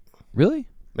 3. Really?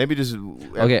 Maybe just...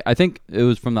 Okay, I think it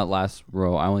was from that last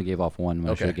row. I only gave off 1.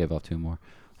 I should have gave off 2 more.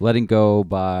 Letting Go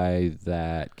by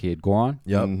that kid, Goron.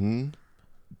 Yep. Mm-hmm.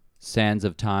 Sands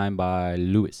of Time by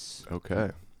Lewis. Okay.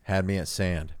 Had me at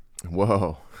sand.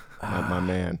 Whoa. My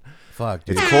man. Fuck,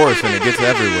 dude. It's chorus and it gets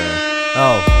everywhere.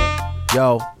 Oh,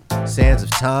 yo, sands of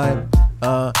time.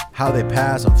 How they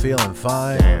pass, I'm feeling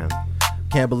fine. Damn.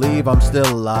 Can't believe I'm still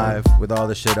alive with all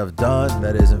the shit I've done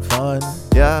that isn't fun.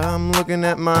 Yeah, I'm looking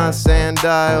at my sand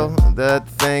dial, that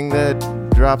thing that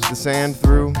drops the sand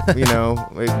through.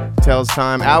 It tells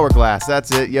time. Hourglass,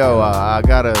 that's it. Yo, I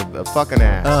got a fucking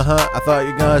ass. I thought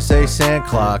you were gonna say sand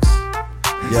clocks.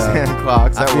 Yeah, Sand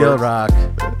clocks. I That feel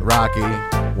works.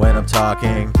 rocky when I'm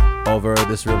talking over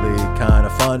this really kind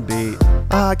of fun beat.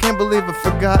 I can't believe I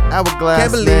forgot Hourglass.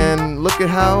 Can't believe- Man, look at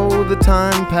how the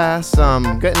time passed.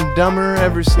 I'm getting dumber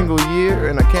every single year,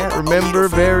 and I can't remember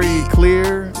very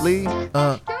clearly.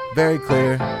 Very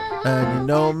clear. And you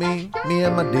know me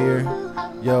and my dear.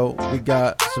 Yo, we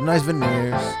got some nice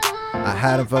veneers. I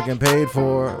had them fucking paid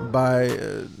for by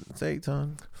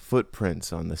Satan.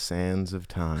 Footprints on the sands of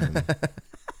time.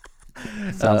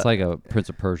 Sounds like a Prince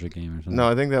of Persia game or something. No,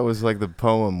 I think that was like the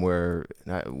poem where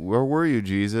were you,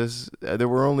 Jesus? There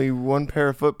were only one pair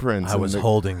of footprints. I was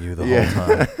holding you the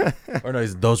whole time. Or no,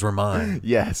 those were mine.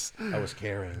 Yes. I was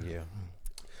carrying you.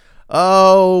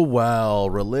 Oh well,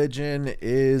 religion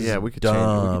is we could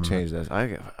dumb. change this.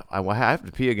 I have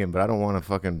to pee again, but I don't want to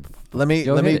fucking. Let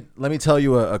me tell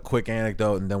you a quick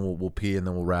anecdote, and then we'll pee, and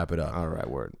then we'll wrap it up. All right,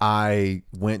 word. I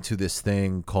went to this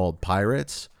thing called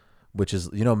Pirates, which is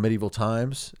Medieval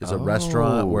Times. It's a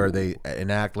restaurant where they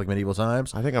enact like medieval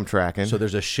times. I think I'm tracking. So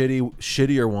there's a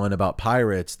shittier one about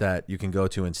pirates that you can go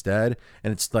to instead,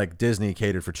 and it's like Disney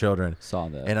catered for children. Saw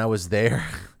that. And I was there.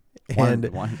 Wanted to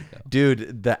go.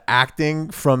 Dude, the acting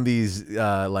from these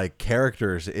like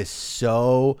characters is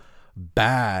so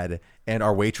bad, and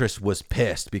our waitress was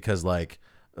pissed because like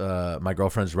my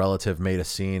girlfriend's relative made a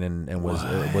scene and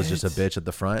was just a bitch at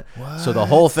the front. So the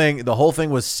whole thing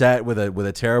was set with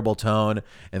a terrible tone,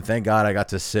 and thank God I got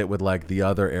to sit with like the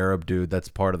other Arab dude that's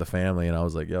part of the family, and I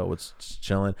was like, yo, what's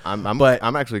chilling? I'm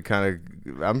actually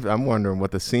I'm wondering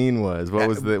what the scene was. What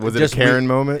was it a Karen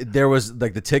moment? There was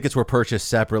like the tickets were purchased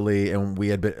separately, and we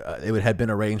had been it had been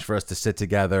arranged for us to sit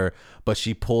together, but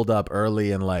she pulled up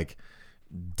early and like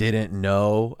didn't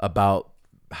know about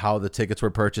how the tickets were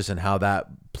purchased and how that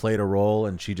played a role,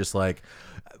 and she just like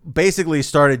basically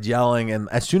started yelling. And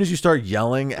as soon as you start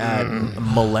yelling at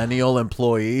millennial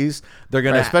employees, they're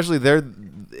gonna especially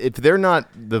if they're not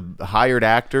the hired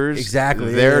actors,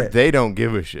 exactly, they don't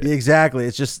give a shit. Exactly.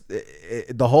 It's just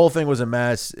the whole thing was a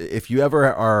mess. If you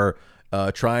ever are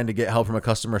trying to get help from a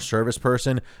customer service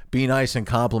person, be nice and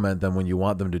compliment them when you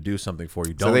want them to do something for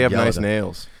you. Don't so they have yell nice at them.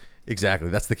 Nails. Exactly.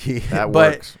 That's the key. That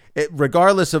works.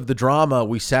 Regardless of the drama,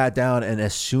 we sat down, and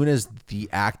as soon as the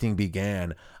acting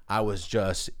began, I was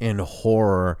just in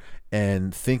horror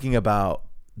and thinking about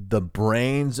the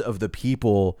brains of the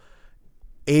people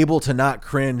able to not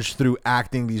cringe through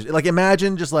acting these. Like,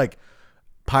 imagine just like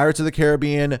Pirates of the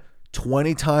Caribbean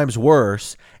 20 times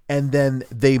worse, and then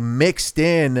they mixed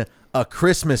in a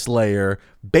Christmas layer.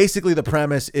 Basically, the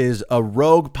premise is a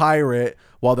rogue pirate,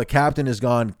 while the captain is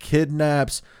gone,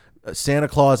 kidnaps Santa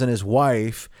Claus and his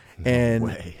wife,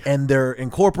 and they're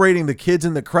incorporating the kids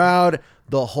in the crowd.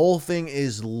 The whole thing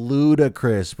is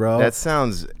ludicrous, bro. That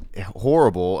sounds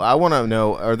horrible. I want to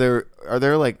know, are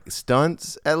there like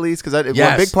stunts at least? Because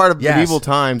a big part of medieval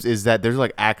times is that there's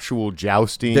like actual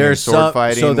jousting and sword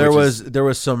fighting. So there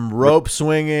was some rope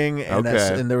swinging, and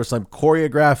there was some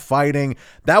choreographed fighting.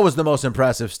 That was the most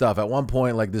impressive stuff. At one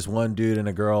point, like this one dude and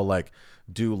a girl like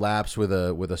do laps with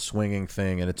a swinging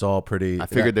thing, and it's all pretty. I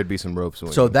figured there'd be some rope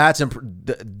swinging. So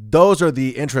those are the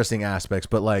interesting aspects.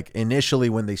 But like initially,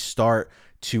 when they start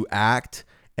to act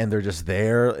and they're just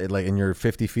there, like, and you're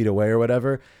 50 feet away or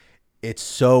whatever, it's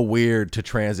so weird to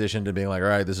transition to being like, all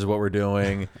right, this is what we're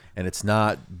doing, and it's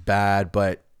not bad,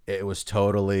 but it was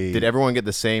totally. Did everyone get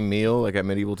the same meal like at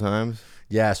medieval times?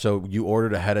 Yeah, so you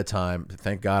ordered ahead of time.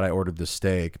 Thank God I ordered the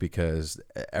steak, because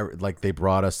like they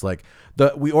brought us like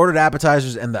we ordered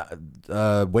appetizers, and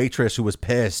the waitress, who was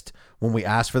pissed when we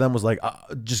asked for them, was like,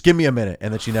 just give me a minute,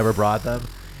 and then she never brought them.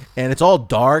 And it's all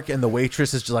dark, and the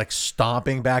waitress is just like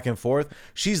stomping back and forth.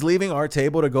 She's leaving our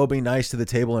table to go be nice to the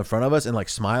table in front of us and like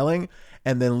smiling.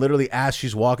 And then literally as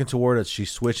she's walking toward us, she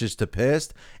switches to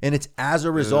pissed. And it's as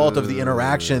a result of the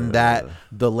interaction that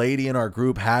the lady in our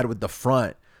group had with the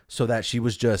front. So that she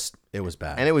was just, it was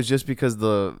bad. And it was just because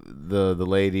the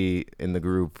lady in the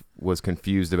group was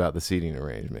confused about the seating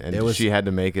arrangement, and she had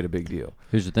to make it a big deal.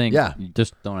 Here's the thing. Yeah. You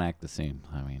just don't act the same.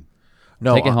 I mean,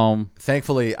 no, take it home.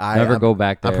 Thankfully, never go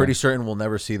back there. I'm pretty certain we'll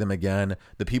never see them again.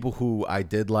 The people who I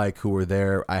did like, who were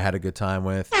there, I had a good time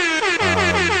with.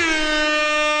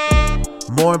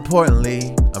 More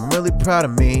importantly, I'm really proud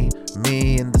of me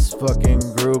and this fucking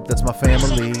group that's my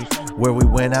family, where we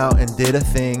went out and did a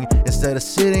thing instead of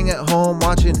sitting at home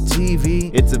watching TV.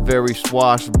 It's a very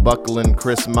swashbuckling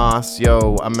Christmas.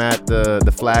 Yo, I'm at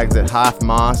the flags at Half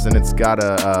Moss, and it's got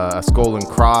a skull and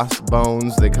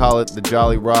crossbones. They call it the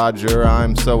Jolly Roger.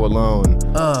 I'm so alone.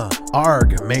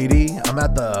 Arg, matey. I'm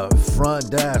at the front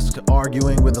desk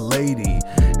arguing with a lady,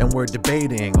 and we're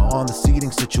debating on the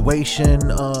seating situation.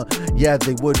 Yeah,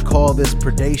 they would call this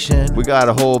predation. We got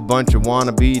a whole bunch of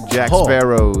wannabe Jack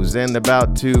Sparrows, and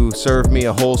about to serve me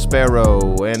a whole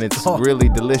sparrow, and it's really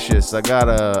delicious. I got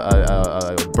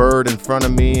a bird in front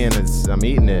of me, and I'm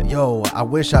eating it. Yo, I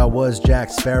wish I was Jack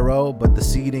Sparrow, but the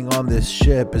seating on this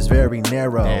ship is very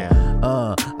narrow.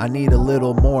 I need a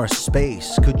little more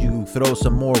space. Could you throw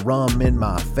some more rum in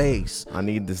my face? I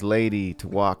need this lady to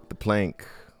walk the plank.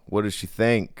 What does she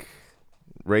think?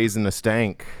 Raising a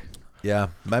stank. Yeah,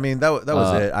 I mean, that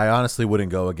was it. I honestly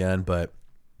wouldn't go again, but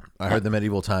I heard the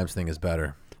medieval times thing is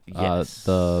better. Yes.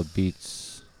 The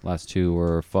beats, last two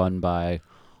were fun by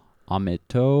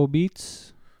Amito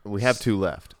Beats. We have two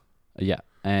left. Yeah,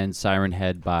 and Siren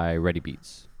Head by Ready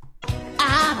Beats.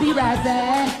 I'll be right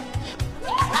there.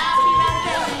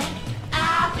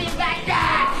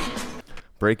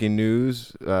 breaking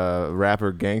news: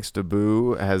 rapper Gangsta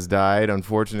Boo has died,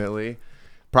 unfortunately.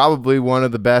 Probably one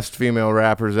of the best female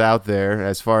rappers out there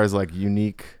as far as like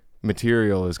unique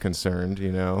material is concerned.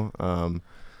 You know,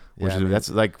 that's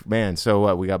like, man. So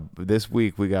what? We got this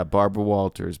week. We got Barbara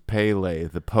Walters, Pele,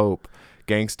 The Pope,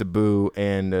 Gangsta Boo,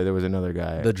 and there was another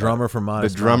guy, the drummer from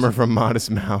Modest. The drummer from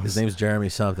Modest Mouse. His name's Jeremy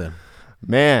something.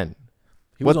 Man,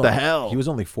 what the only, hell? He was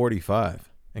only 45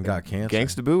 and got cancer.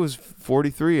 Gangsta Boo was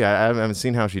 43. I haven't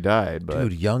seen how she died, but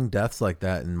dude, young deaths like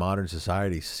that in modern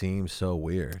society seem so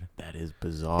weird. That is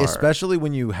bizarre. Especially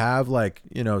when you have like,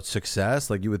 you know, success.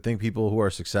 Like you would think people who are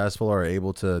successful are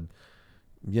able to,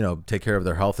 you know, take care of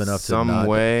their health enough some to not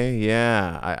way.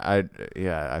 Yeah.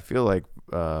 I feel like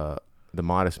the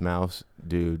Modest Mouse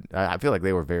dude, I feel like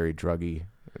they were very druggy.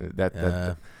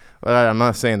 Well, I'm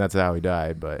not saying that's how he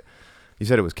died, but you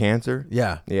said it was cancer?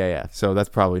 Yeah. Yeah. So that's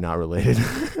probably not related.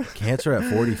 Cancer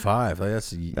at 45. Like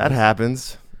that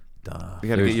happens. Duh. You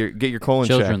gotta get your colon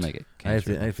children checked. that get I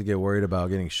cancer. have to get worried about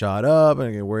getting shot up, and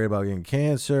I get worried about getting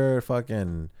cancer.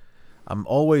 Fucking, I'm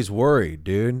always worried,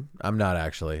 dude. I'm not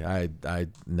actually. I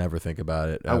never think about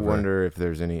it. I ever. wonder if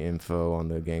there's any info on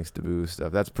the Gangsta Boo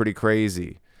stuff. That's pretty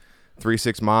crazy.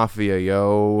 3-6 Mafia,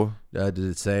 yo. Did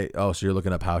it say? Oh, so you're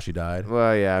looking up how she died?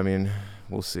 Well, yeah. I mean,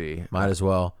 we'll see. Might as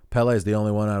well. Pele's the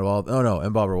only one out of all. Oh no,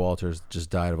 and Barbara Walters just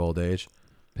died of old age.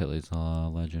 Pele's a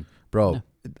legend. Bro,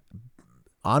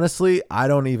 honestly, I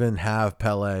don't even have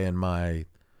Pele in my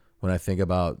when I think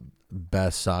about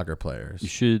best soccer players. You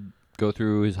should go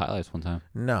through his highlights one time.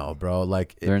 No, bro.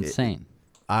 Like They're insane.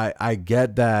 I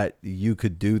get that you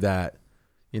could do that,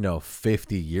 you know,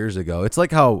 50 years ago. It's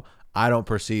like how I don't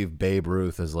perceive Babe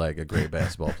Ruth as like a great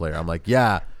basketball player. I'm like,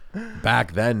 yeah,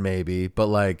 back then maybe, but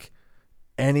like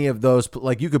any of those,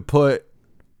 like you could put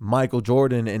Michael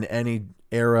Jordan in any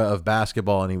era of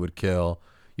basketball and he would kill.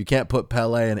 You can't put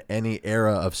Pele in any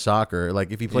era of soccer.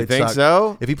 Like if he played,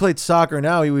 if he played soccer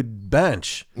now, he would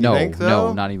bench.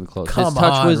 No, not even close. Come his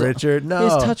touch on, was, Richard. No,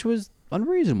 his touch was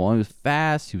unreasonable. He was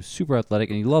fast. He was super athletic,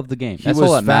 and he loved the game. He That's was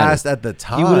all that fast mattered. at the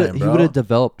time. He would have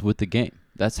developed with the game.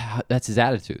 That's his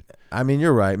attitude. I mean,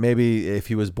 you're right. Maybe if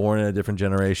he was born in a different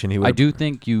generation, he would. I do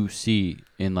think you see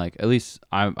in like at least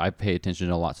I pay attention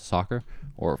to lots of soccer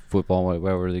or football,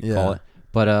 whatever they call it.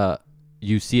 But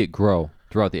you see it grow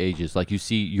throughout the ages. Like you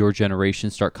see your generation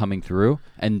start coming through,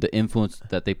 and the influence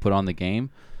that they put on the game.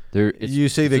 You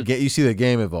see the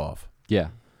game evolve. Yeah.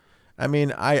 I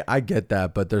mean, I get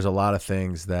that, but there's a lot of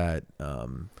things that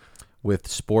with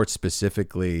sports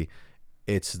specifically,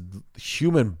 it's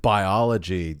human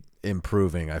biology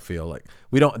improving. I feel like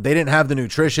they didn't have the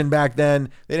nutrition back then.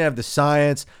 They didn't have the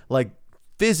science. Like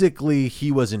physically,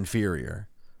 he was inferior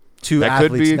to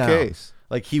athletes could be now. a case.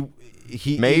 Like he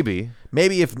maybe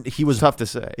if he was tough to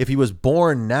say. If he was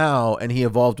born now and he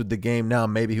evolved with the game now,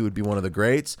 maybe he would be one of the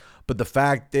greats. But the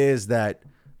fact is that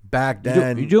back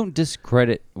then, you don't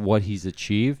discredit what he's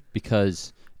achieved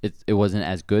because it wasn't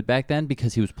as good back then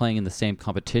because he was playing in the same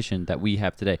competition that we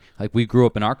have today. Like we grew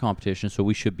up in our competition, so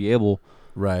we should be able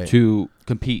to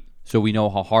compete. So we know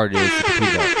how hard it is to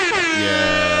compete.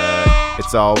 Yeah,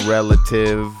 it's all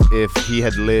relative. If he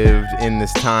had lived in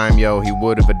this time, yo, he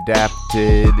would have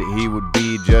adapted. He would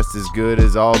be just as good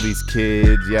as all these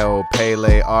kids. Yo,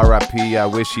 Pele, R.I.P. I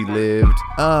wish he lived.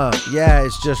 Yeah,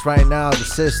 it's just right now the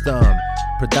system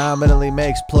predominantly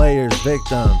makes players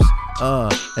victims.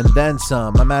 And then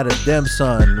some. I'm at a dim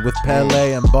sum with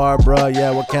Pele and Barbara.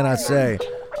 Yeah, what can I say?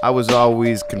 I was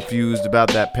always confused about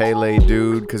that Pele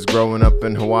dude, cause growing up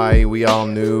in Hawaii, we all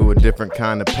knew a different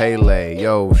kind of Pele.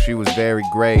 Yo, she was very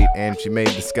great, and she made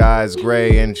the skies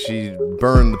gray, and she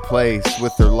burned the place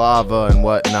with her lava and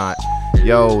whatnot.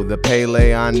 Yo, the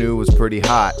Pele I knew was pretty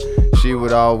hot. She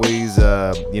would always,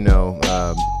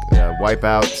 wipe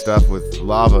out stuff with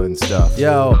lava and stuff.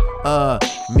 Yo,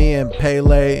 me and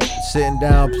Pele sitting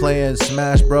down playing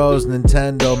Smash Bros.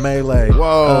 Nintendo Melee.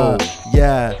 Whoa.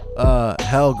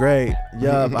 Hell great.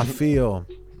 Yup, I feel.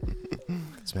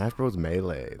 Smash Bros.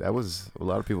 Melee. That was, a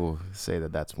lot of people say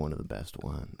that's one of the best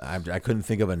ones. I couldn't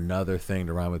think of another thing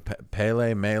to rhyme with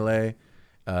Pele, Melee.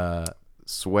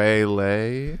 Sway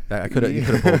Lay. You could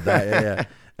have pulled that.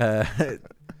 Yeah.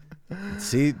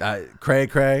 See, cray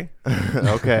cray.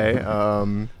 Okay.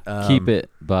 Keep It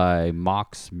by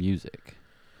Mox Music.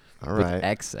 All right. With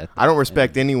X at the I don't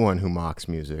respect end. anyone who mocks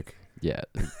music. Yeah,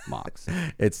 Mox.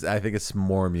 I think it's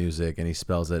more music, and he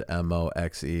spells it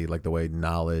MOXE, like the way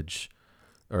knowledge,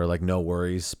 or like no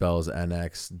worries spells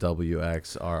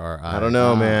NXWXRRI. I don't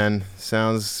know, man.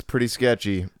 Sounds pretty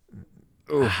sketchy.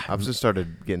 I've just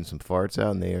started getting some farts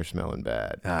out, and they are smelling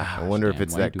bad. I wonder if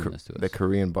it's why are you that doing this to the us?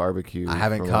 Korean barbecue. I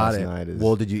haven't from caught last it. night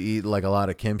Well, did you eat like a lot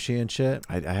of kimchi and shit?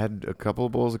 I had a couple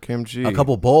of bowls of kimchi. A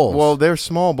couple bowls. Well, they're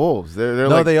small bowls. They're no,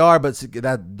 like, they are, but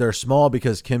that they're small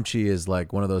because kimchi is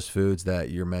like one of those foods that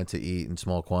you're meant to eat in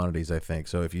small quantities, I think.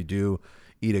 So if you do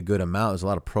eat a good amount, there's a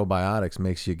lot of probiotics,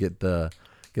 makes you get the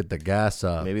gas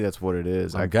up. maybe that's what it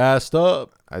is. I'm gassed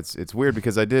up. It's weird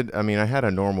because I had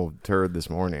a normal turd this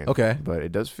morning. Okay. But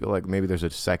it does feel like maybe there's a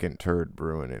second turd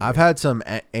brewing in I've me. had some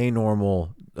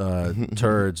anormal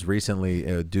turds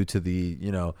recently due to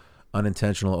the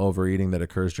unintentional overeating that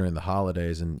occurs during the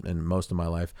holidays and most of my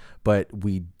life. But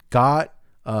we got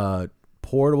a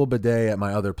portable bidet at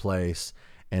my other place,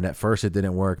 and at first it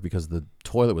didn't work because the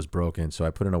toilet was broken. So I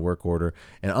put in a work order,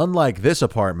 and unlike this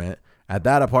apartment, at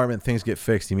that apartment things get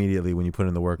fixed immediately when you put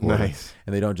in the work order, Nice.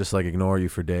 and they don't just like ignore you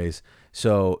for days.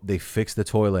 So they fixed the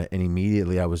toilet, and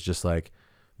immediately I was just like,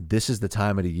 this is the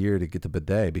time of the year to get the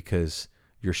bidet because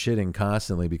you're shitting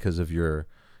constantly because of your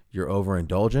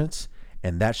overindulgence,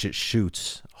 and that shit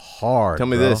shoots hard. Tell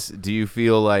me bro. this: do you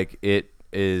feel like it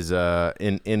is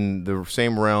in the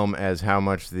same realm as how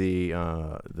much the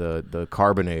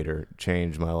carbonator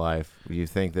changed my life? Do you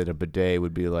think that a bidet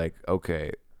would be like,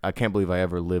 okay, I can't believe I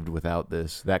ever lived without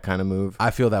this, that kind of move?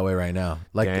 I feel that way right now.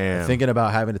 Like Damn. thinking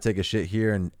about having to take a shit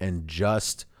here and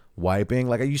just wiping.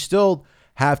 Like you still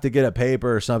have to get a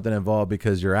paper or something involved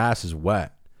because your ass is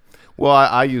wet. Well,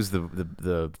 I use the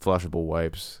flushable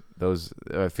wipes. Those,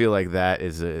 I feel like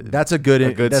that's a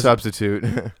good substitute.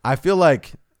 I feel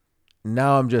like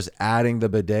now I'm just adding the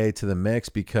bidet to the mix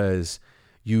because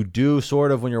you do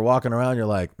sort of when you're walking around, you're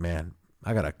like, man,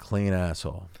 I got a clean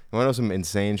asshole. You want to know some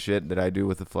insane shit that I do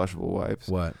with the flushable wipes?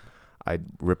 What? I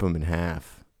rip them in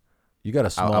half. You got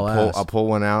a small ass. I'll pull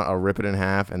one out, I'll rip it in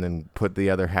half, and then put the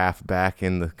other half back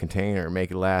in the container, make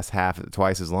it last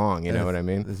twice as long. You know what I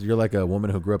mean? You're like a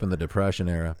woman who grew up in the Depression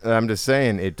era. I'm just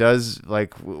saying, it does,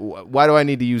 like, why do I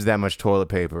need to use that much toilet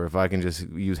paper if I can just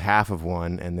use half of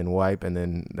one and then wipe, and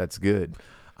then that's good?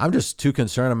 I'm just too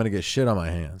concerned I'm going to get shit on my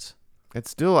hands.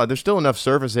 It's still, there's still enough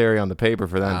surface area on the paper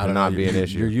for that to not be an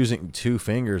issue. You're using 2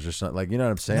 fingers or something. Like, you know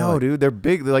what I'm saying? No, like, dude, they're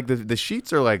big. They're like the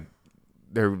sheets are like,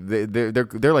 they're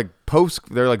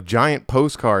like giant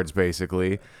postcards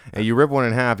basically, and you rip one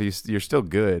in half, you're still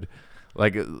good.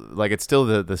 Like it's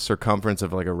still the circumference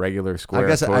of like a regular square. I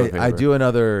guess toilet paper. I do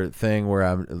another thing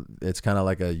where it's kind of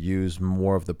like a use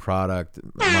more of the product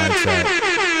mindset,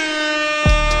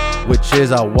 which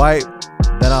is I wipe,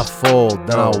 then I fold,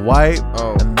 then I wipe,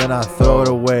 and then I throw it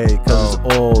away because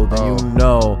it's old. And you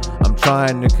know I'm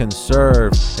trying to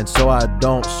conserve, and so I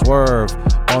don't swerve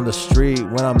on the street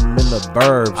when I'm in the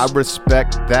burbs. I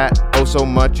respect that so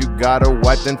much. You gotta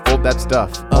wipe then fold that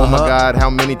stuff. Oh my God, how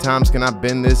mmany times can I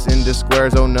bend this into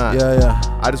squares? Oh nut. Yeah.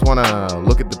 I just wanna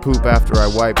look at the poop after I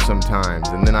wipe sometimes,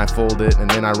 and then I fold it, and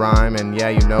then I rhyme, and yeah,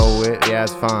 you know it. Yeah,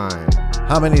 it's fine.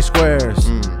 How many squares?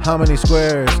 How many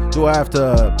squares do I have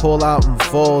to pull out and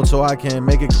fold so I can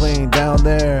make it clean down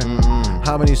there?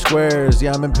 How many squares?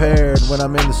 Yeah, I'm impaired when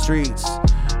I'm in the streets.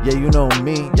 Yeah, you know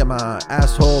me. Yeah, my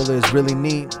asshole is really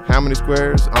neat. How many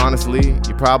squares? Honestly,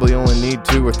 you probably only need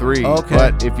 2 or 3. Okay.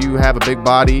 But if you have a big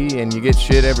body and you get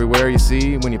shit everywhere you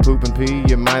see, when you poop and pee,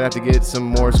 you might have to get some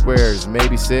more squares.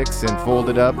 Maybe 6 and fold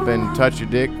it up and touch your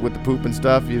dick with the poop and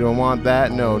stuff. You don't want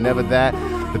that. No, never that.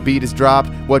 The beat is dropped.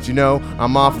 What you know?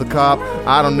 I'm off the cop.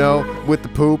 I don't know. With the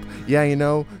poop. Yeah, you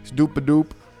know. Doop-a-doop.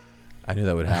 I knew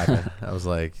that would happen. I was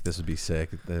like, this would be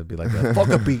sick. It'd be like that. Fuck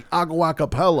a beat. Agua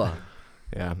Capella.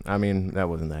 Yeah, I mean, that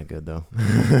wasn't that good, though.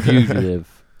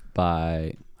 Fugitive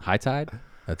by High Tide.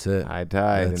 That's it. High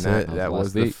Tide. That's and it. that was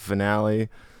Last the beat. finale.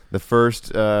 The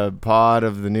first pod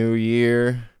of the new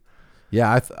year.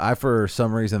 Yeah, I for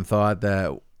some reason thought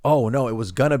that, oh, no, it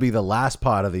was going to be the last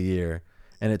pod of the year.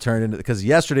 And it turned into, because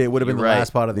yesterday it would have been You're the right.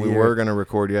 last pod of the year. We were going to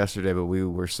record yesterday, but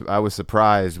I was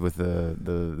surprised with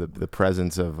the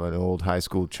presence of an old high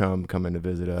school chum coming to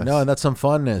visit us. No, and that's some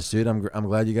funness, dude. I'm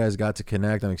glad you guys got to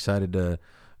connect. I'm excited to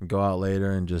go out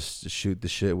later and just shoot the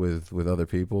shit with other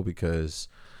people because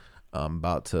I'm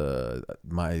about to,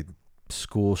 my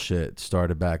school shit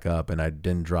started back up and I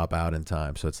didn't drop out in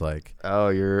time. So it's like, Oh,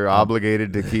 you're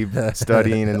obligated to keep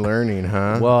studying and learning,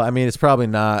 huh? well, I mean, it's probably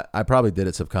not, I probably did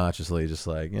it subconsciously, just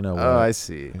like, you know what? Oh, I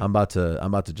see. I'm about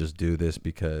to just do this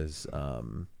because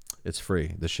it's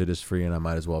free. The shit is free and I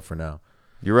might as well for now.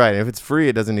 You're right. If it's free,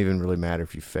 it doesn't even really matter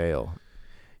if you fail.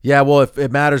 Yeah, well, if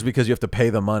it matters because you have to pay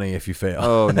the money if you fail.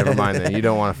 Oh, never mind then. You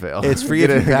don't want to fail. It's free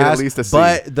Get if you get pass, at least a C.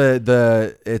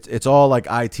 but it's all like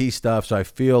IT stuff, so I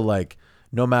feel like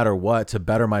no matter what, to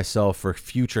better myself for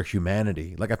future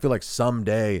humanity. Like I feel like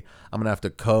someday I'm gonna have to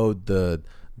code the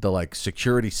like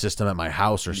security system at my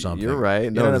house or something. You're right.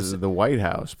 You No, know what this I'm is the White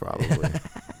House probably.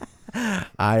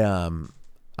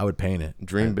 I would paint it.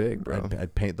 Dream big, bro.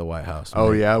 I'd paint the White House.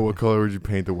 Oh yeah, what color would you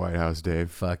paint the White House,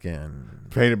 Dave? Fucking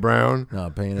Paint it brown. no,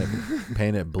 paint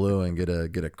it blue and get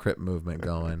a Crip movement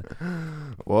going.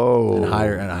 Whoa!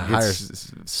 And hire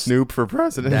Snoop for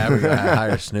president. Yeah, we're gonna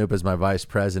hire Snoop as my vice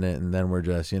president, and then we're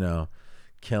just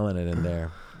killing it in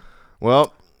there.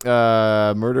 Well,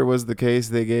 murder was the case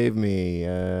they gave me.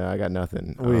 I got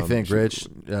nothing. What do you think, Rich?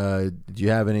 Do you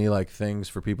have any like things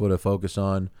for people to focus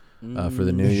on for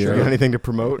the new year? You got anything to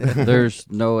promote? There's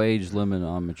no age limit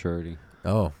on maturity.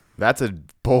 Oh, that's a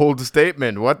bold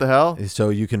statement. What the hell? so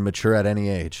you can mature at any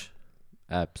age.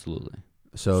 Absolutely.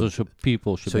 So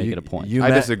people should make it a point.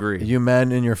 I disagree. You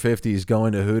men in your 50s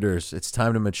going to Hooters, it's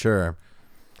time to mature.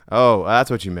 Oh, that's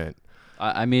what you meant.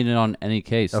 I mean it on any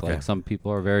case. Okay. Like some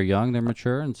people are very young, they're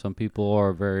mature, and some people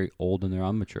are very old and they're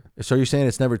immature. So you're saying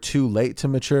it's never too late to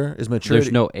mature? Is maturity?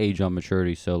 There's no age on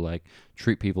maturity, so like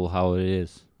treat people how it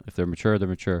is. If they're mature, they're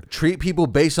mature. Treat people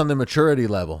based on the maturity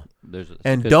level.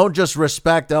 And don't just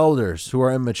respect elders who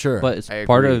are immature. But it's I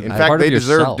part agree. of In fact, they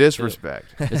deserve yourself, disrespect.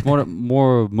 It's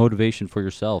more motivation for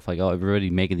yourself. Like everybody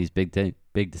making these big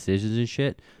decisions and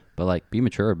shit. But like, be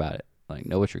mature about it. Like,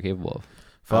 know what you're capable of.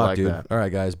 Fuck, like dude. that. All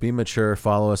right, guys, be mature.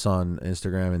 Follow us on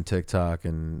Instagram and TikTok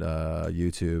and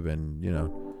YouTube, and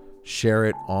share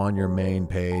it on your main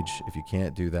page. If you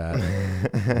can't do that,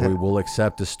 we will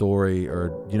accept a story,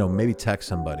 or maybe text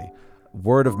somebody.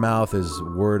 Word of mouth is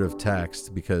word of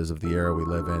text because of the era we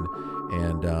live in,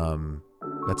 and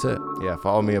that's it. Yeah,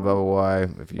 follow me at Bubba Y.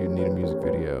 If you need a music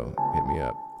video, hit me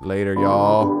up. Later,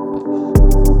 y'all.